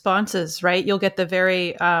of responses, right? You'll get the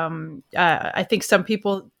very, I think some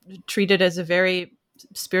people treat it as a very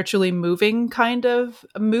spiritually moving kind of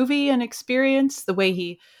movie and experience, the way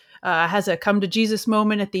he has a come to Jesus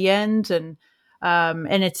moment at the end, and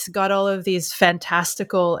it's got all of these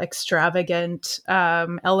fantastical, extravagant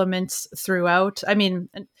elements throughout. I mean,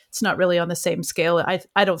 it's not really on the same scale.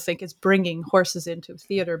 I don't think it's bringing horses into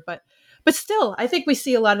theater, but still, I think we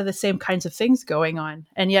see a lot of the same kinds of things going on.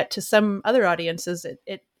 And yet to some other audiences,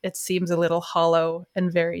 it seems a little hollow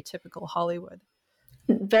and very typical Hollywood.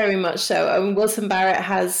 Very much so. Wilson Barrett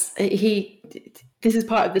this is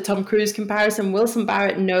part of the Tom Cruise comparison. Wilson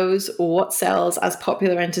Barrett knows what sells as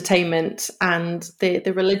popular entertainment, and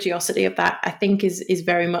the religiosity of that, I think, is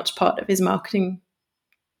very much part of his marketing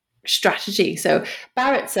strategy. So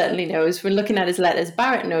Barrett certainly knows. We're looking at his letters.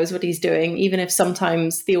 Barrett knows what he's doing, even if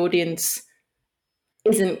sometimes the audience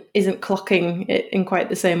isn't clocking it in quite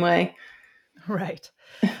the same way. Right.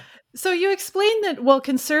 So you explained that while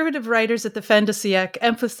conservative writers at the fin de siècle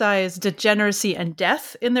emphasize degeneracy and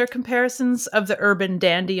death in their comparisons of the urban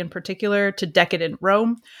dandy in particular to decadent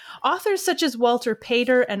Rome, authors such as Walter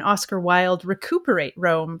Pater and Oscar Wilde recuperate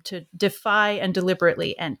Rome to defy and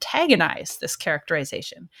deliberately antagonize this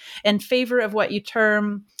characterization in favor of what you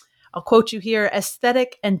term, I'll quote you here,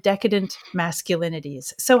 aesthetic and decadent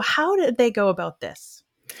masculinities. So how did they go about this?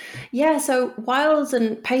 Yeah, so Wilde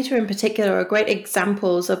and Pater in particular are great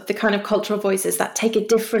examples of the kind of cultural voices that take a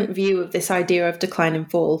different view of this idea of decline and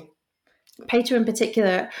fall. Pater in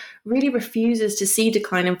particular really refuses to see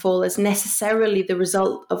decline and fall as necessarily the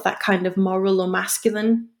result of that kind of moral or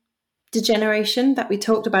masculine degeneration that we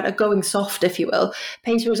talked about, a going soft, if you will.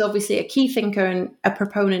 Pater is obviously a key thinker and a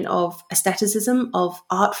proponent of aestheticism, of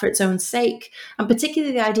art for its own sake, and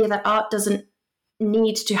particularly the idea that art doesn't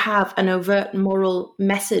need to have an overt moral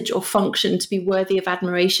message or function to be worthy of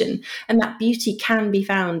admiration, and that beauty can be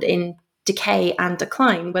found in decay and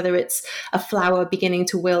decline, whether it's a flower beginning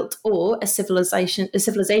to wilt or a civilization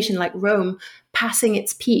like Rome passing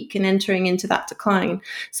its peak and entering into that decline.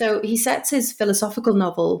 So he sets his philosophical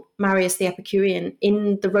novel Marius the Epicurean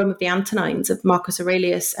in the Rome of the Antonines of Marcus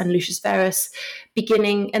Aurelius and Lucius Verus, the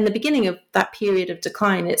beginning of that period of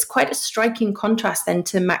decline. It's quite a striking contrast then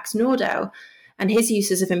to Max Nordau and his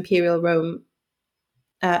uses of imperial Rome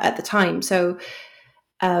at the time. So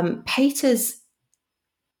Pater's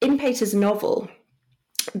novel,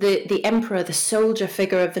 the emperor, the soldier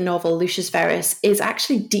figure of the novel, Lucius Verus, is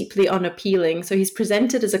actually deeply unappealing. So he's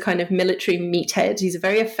presented as a kind of military meathead. He's a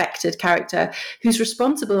very affected character who's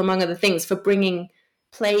responsible, among other things, for bringing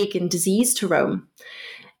plague and disease to Rome.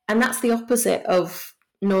 And that's the opposite of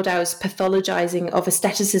Nordau's pathologizing of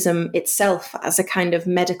aestheticism itself as a kind of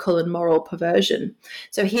medical and moral perversion.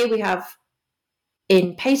 So here we have,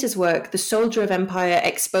 in Pater's work, the soldier of empire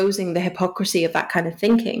exposing the hypocrisy of that kind of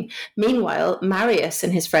thinking. Meanwhile, Marius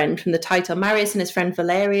and his friend, from the title, Marius and his friend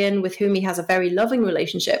Valerian, with whom he has a very loving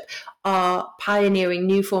relationship, are pioneering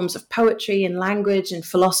new forms of poetry and language and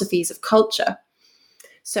philosophies of culture.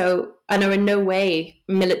 So, and are in no way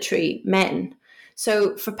military men.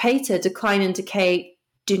 So for Pater, decline and decay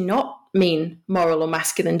do not mean moral or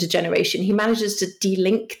masculine degeneration. He manages to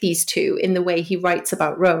de-link these two in the way he writes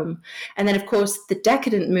about Rome. And then, of course, the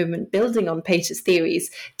decadent movement, building on Pater's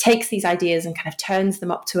theories, takes these ideas and kind of turns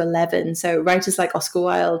them up to 11. So writers like Oscar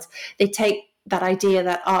Wilde, they take that idea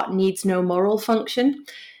that art needs no moral function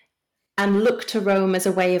and look to Rome as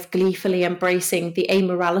a way of gleefully embracing the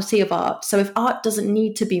amorality of art. So if art doesn't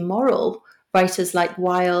need to be moral, writers like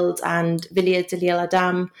Wilde and Villiers de l'Isle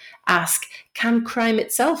Adam ask, can crime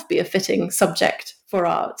itself be a fitting subject for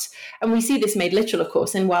art? And we see this made literal, of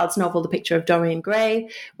course, in Wilde's novel, The Picture of Dorian Gray,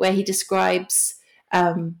 where he describes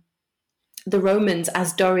the Romans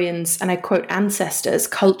as Dorian's, and I quote, ancestors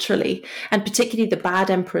culturally, and particularly the bad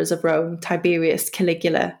emperors of Rome, Tiberius,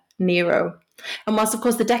 Caligula, Nero. And whilst, of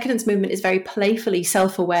course, the decadence movement is very playfully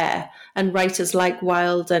self-aware, and writers like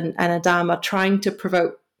Wilde and Adam are trying to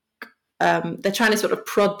provoke, they're trying to sort of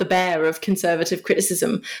prod the bear of conservative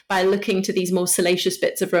criticism by looking to these more salacious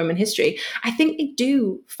bits of Roman history, I think they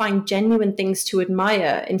do find genuine things to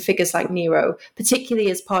admire in figures like Nero,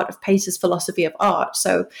 particularly as part of Pater's philosophy of art.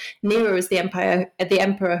 So Nero is the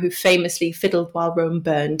emperor who famously fiddled while Rome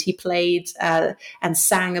burned. He played and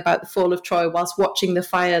sang about the fall of Troy whilst watching the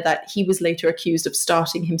fire that he was later accused of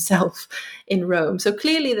starting himself in Rome. So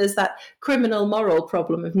clearly there's that criminal moral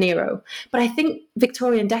problem of Nero. But I think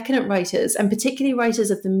Victorian decadent writers, and particularly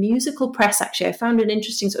writers of the musical press, actually, I found an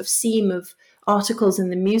interesting sort of seam of articles in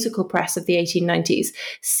the musical press of the 1890s,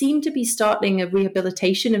 seem to be starting a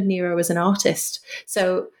rehabilitation of Nero as an artist.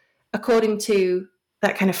 So according to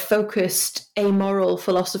that kind of focused, amoral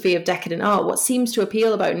philosophy of decadent art, what seems to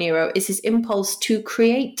appeal about Nero is his impulse to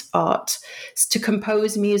create art, to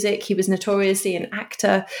compose music. He was notoriously an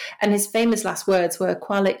actor, and his famous last words were,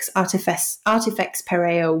 "Qualix artifex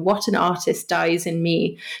pereo, what an artist dies in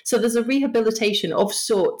me." So there's a rehabilitation of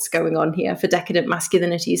sorts going on here for decadent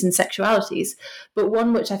masculinities and sexualities, but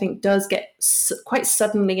one which I think does get quite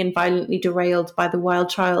suddenly and violently derailed by the Wilde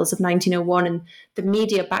trials of 1901 and the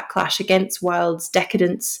media backlash against Wilde's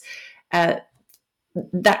decadence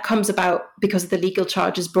that comes about because of the legal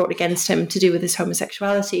charges brought against him to do with his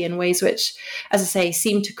homosexuality in ways which, as I say,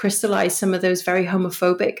 seem to crystallize some of those very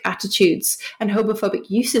homophobic attitudes and homophobic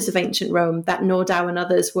uses of ancient Rome that Nordau and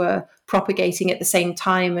others were propagating at the same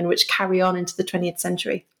time and which carry on into the 20th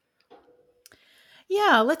century.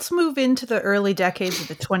 Yeah, let's move into the early decades of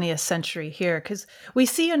the 20th century here, because we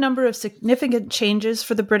see a number of significant changes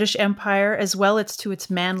for the British Empire, as well as to its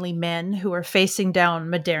manly men who are facing down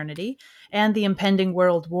modernity and the impending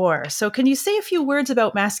World War. So can you say a few words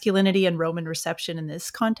about masculinity and Roman reception in this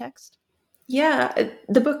context? Yeah,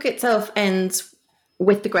 the book itself ends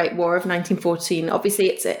with the Great War of 1914.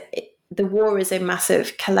 Obviously, the war is a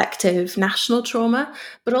massive collective national trauma,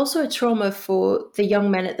 but also a trauma for the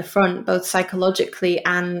young men at the front, both psychologically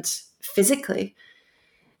and physically.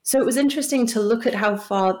 So it was interesting to look at how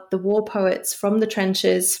far the war poets from the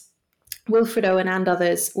trenches, Wilfred Owen and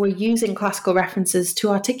others, were using classical references to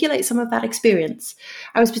articulate some of that experience.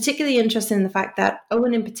 I was particularly interested in the fact that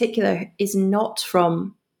Owen in particular is not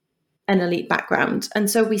from an elite background.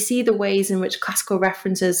 And so we see the ways in which classical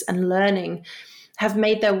references and learning have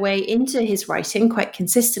made their way into his writing quite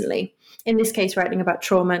consistently. In this case, writing about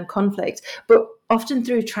trauma and conflict, but often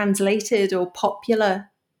through translated or popular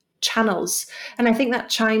channels. And I think that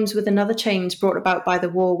chimes with another change brought about by the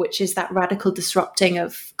war, which is that radical disrupting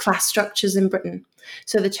of class structures in Britain.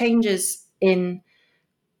 So the changes in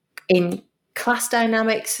class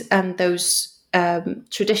dynamics and those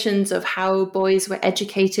traditions of how boys were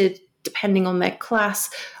educated depending on their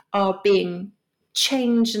class are being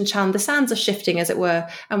changed and challenged. The sands are shifting, as it were,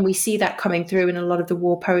 and we see that coming through in a lot of the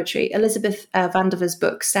war poetry. Elizabeth Vandiver's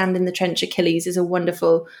book, Stand in the Trench Achilles, is a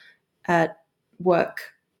wonderful work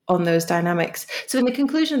on those dynamics. So in the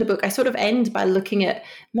conclusion of the book, I sort of end by looking at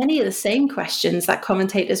many of the same questions that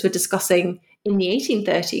commentators were discussing in the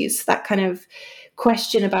 1830s, that kind of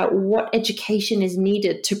question about what education is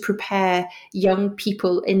needed to prepare young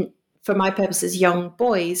people, for my purposes, young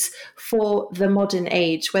boys, for the modern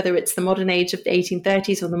age, whether it's the modern age of the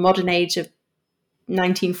 1830s or the modern age of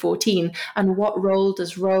 1914, and what role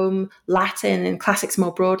does Rome, Latin, and classics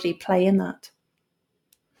more broadly play in that?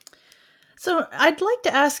 So I'd like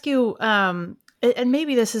to ask you, and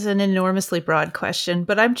maybe this is an enormously broad question,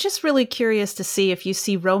 but I'm just really curious to see if you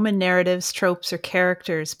see Roman narratives, tropes, or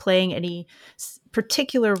characters playing any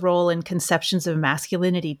particular role in conceptions of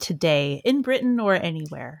masculinity today in Britain or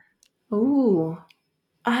anywhere. Ooh.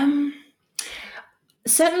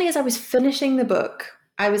 Certainly as I was finishing the book,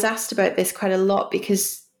 I was asked about this quite a lot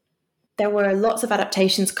because there were lots of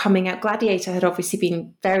adaptations coming out. Gladiator had obviously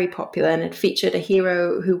been very popular and had featured a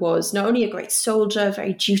hero who was not only a great soldier,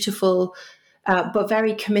 very dutiful, but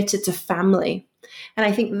very committed to family. And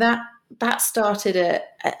I think that started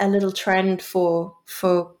a little trend for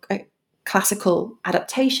classical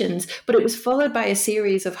adaptations, but it was followed by a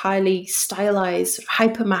series of highly stylized,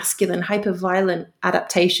 hyper-masculine, hyper-violent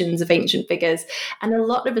adaptations of ancient figures, and a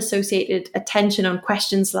lot of associated attention on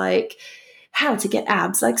questions like how to get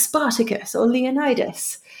abs like Spartacus or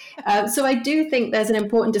Leonidas. So I do think there's an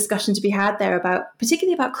important discussion to be had there about,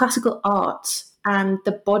 particularly about classical art and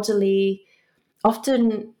the bodily,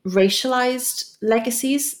 often racialized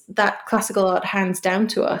legacies that classical art hands down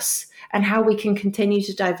to us, and how we can continue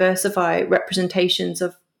to diversify representations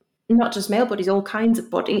of not just male bodies, all kinds of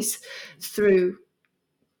bodies through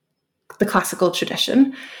the classical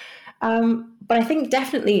tradition. But I think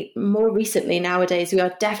definitely more recently nowadays, we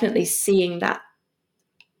are definitely seeing that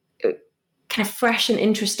kind of fresh and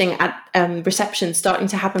interesting reception starting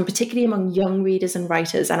to happen, particularly among young readers and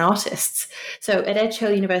writers and artists. So at Edge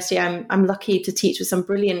Hill University, I'm lucky to teach with some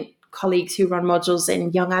brilliant colleagues who run modules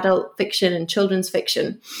in young adult fiction and children's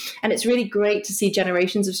fiction. And it's really great to see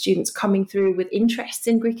generations of students coming through with interests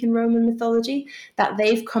in Greek and Roman mythology that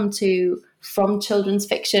they've come to from children's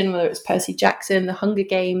fiction, whether it's Percy Jackson, The Hunger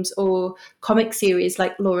Games, or comic series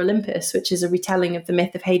like Lore Olympus, which is a retelling of the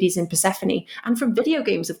myth of Hades and Persephone, and from video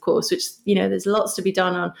games, of course, which, there's lots to be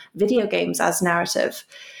done on video games as narrative.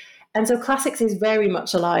 And so classics is very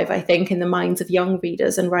much alive, I think, in the minds of young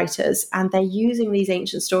readers and writers, and they're using these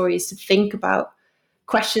ancient stories to think about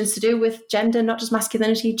questions to do with gender, not just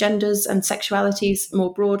masculinity, genders and sexualities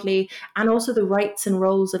more broadly, and also the rights and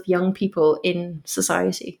roles of young people in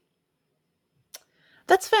society.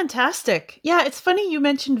 That's fantastic. Yeah, it's funny you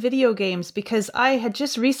mentioned video games, because I had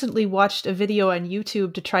just recently watched a video on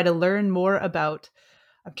YouTube to try to learn more about,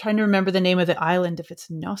 I'm trying to remember the name of the island, if it's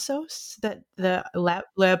Knossos, that the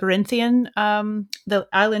labyrinthian, the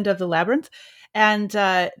island of the labyrinth. And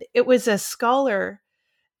it was a scholar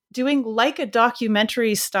doing like a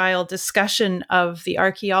documentary style discussion of the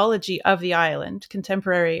archaeology of the island,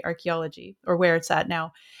 contemporary archaeology, or where it's at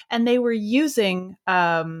now. And they were using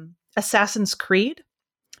Assassin's Creed,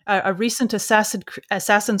 a recent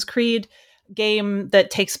Assassin's Creed game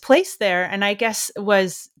that takes place there, and I guess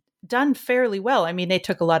was done fairly well. I mean, they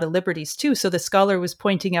took a lot of liberties too. So the scholar was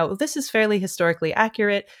pointing out, well, this is fairly historically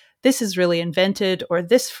accurate. This is really invented, or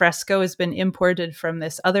this fresco has been imported from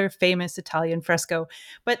this other famous Italian fresco.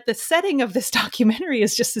 But the setting of this documentary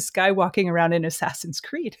is just this guy walking around in Assassin's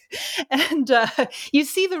Creed. And you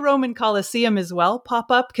see the Roman Colosseum as well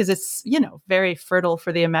pop up, because it's, very fertile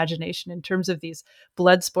for the imagination in terms of these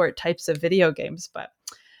blood sport types of video games. But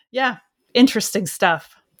yeah, interesting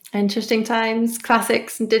stuff. Interesting times,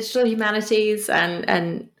 classics and digital humanities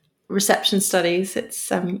and reception studies.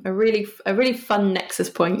 It's a really fun nexus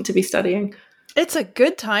point to be studying. It's a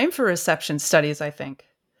good time for reception studies, I think.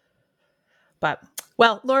 But,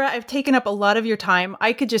 well, Laura, I've taken up a lot of your time.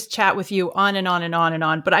 I could just chat with you on and on and on and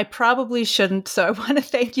on, but I probably shouldn't. So I want to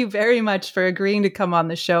thank you very much for agreeing to come on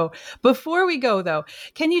the show. Before we go, though,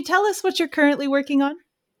 can you tell us what you're currently working on?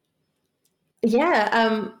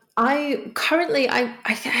 Yeah, I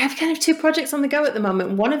have kind of two projects on the go at the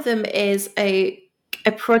moment. One of them is a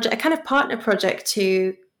project, a kind of partner project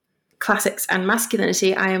to classics and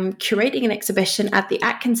masculinity. I am curating an exhibition at the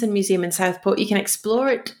Atkinson Museum in Southport. You can explore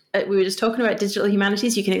it. We were just talking about digital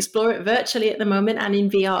humanities. You can explore it virtually at the moment and in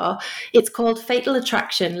VR. It's called Fatal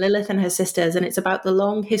Attraction, Lilith and Her Sisters, and it's about the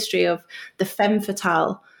long history of the femme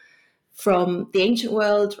fatale from the ancient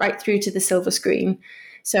world right through to the silver screen.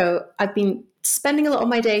 So I've been spending a lot of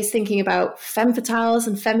my days thinking about femme fatales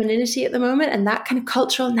and femininity at the moment, and that kind of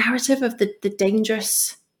cultural narrative of the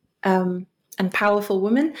dangerous and powerful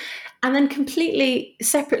woman. And then completely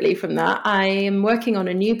separately from that, I am working on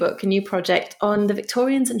a new project on the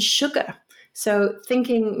Victorians and sugar. So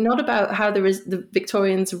thinking not about how the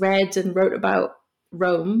Victorians read and wrote about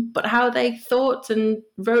Rome, but how they thought and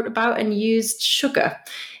wrote about and used sugar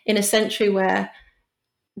in a century where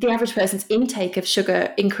the average person's intake of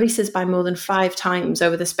sugar increases by more than 5 times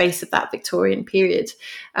over the space of that Victorian period.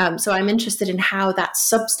 So I'm interested in how that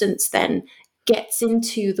substance then gets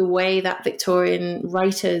into the way that Victorian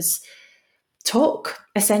writers talk,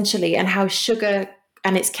 essentially, and how sugar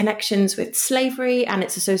and its connections with slavery and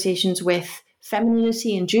its associations with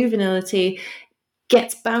femininity and juvenility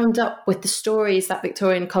gets bound up with the stories that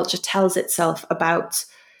Victorian culture tells itself about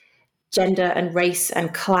gender and race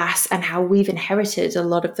and class, and how we've inherited a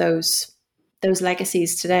lot of those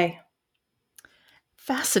legacies today.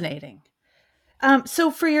 Fascinating.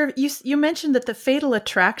 So for you mentioned that the Fatal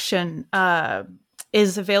Attraction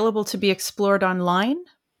is available to be explored online.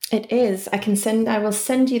 It is. I will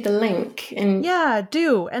send you the link. Yeah,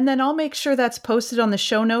 do. And then I'll make sure that's posted on the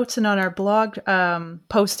show notes and on our blog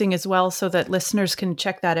posting as well, so that listeners can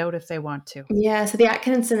check that out if they want to. Yeah, so the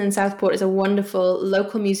Atkinson in Southport is a wonderful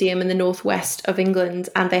local museum in the northwest of England,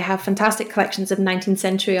 and they have fantastic collections of 19th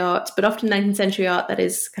century art, but often 19th century art that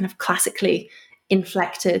is kind of classically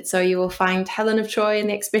inflected. So you will find Helen of Troy in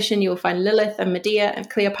the exhibition, you will find Lilith and Medea and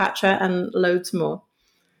Cleopatra and loads more.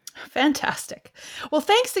 Fantastic. Well,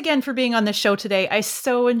 thanks again for being on the show today. I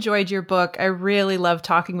so enjoyed your book. I really love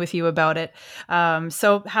talking with you about it.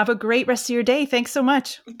 So have a great rest of your day. Thanks so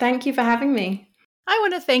much. Thank you for having me. I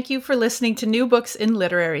want to thank you for listening to New Books in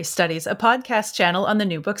Literary Studies, a podcast channel on the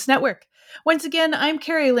New Books Network. Once again, I'm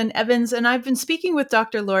Carrie Lynn Evans, and I've been speaking with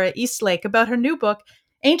Dr. Laura Eastlake about her new book,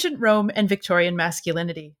 Ancient Rome and Victorian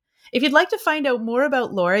Masculinity. If you'd like to find out more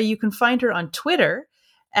about Laura, you can find her on Twitter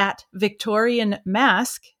at Victorian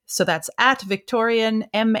Mask. So that's at Victorian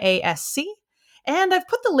MASC. And I've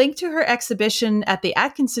put the link to her exhibition at the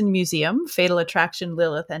Atkinson Museum, Fatal Attraction,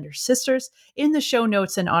 Lilith and Her Sisters, in the show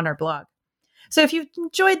notes and on our blog. So if you've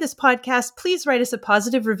enjoyed this podcast, please write us a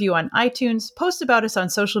positive review on iTunes, post about us on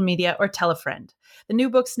social media, or tell a friend. The New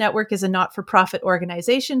Books Network is a not-for-profit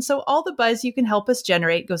organization, so all the buzz you can help us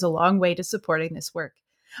generate goes a long way to supporting this work.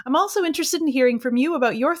 I'm also interested in hearing from you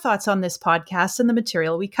about your thoughts on this podcast and the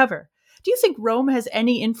material we cover. Do you think Rome has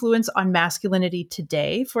any influence on masculinity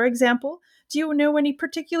today, for example? Do you know any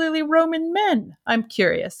particularly Roman men? I'm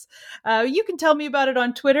curious. You can tell me about it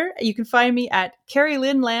on Twitter. You can find me at Carrie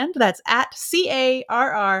Linland. That's at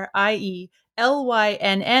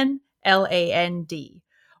CarrieLynnLand.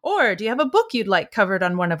 Or do you have a book you'd like covered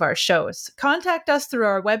on one of our shows? Contact us through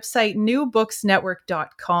our website,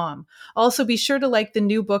 newbooksnetwork.com. Also, be sure to like the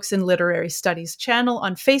New Books in Literary Studies channel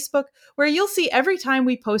on Facebook, where you'll see every time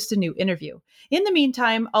we post a new interview. In the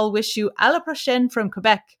meantime, I'll wish you à la prochaine from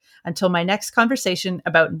Quebec until my next conversation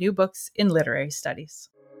about new books in literary studies.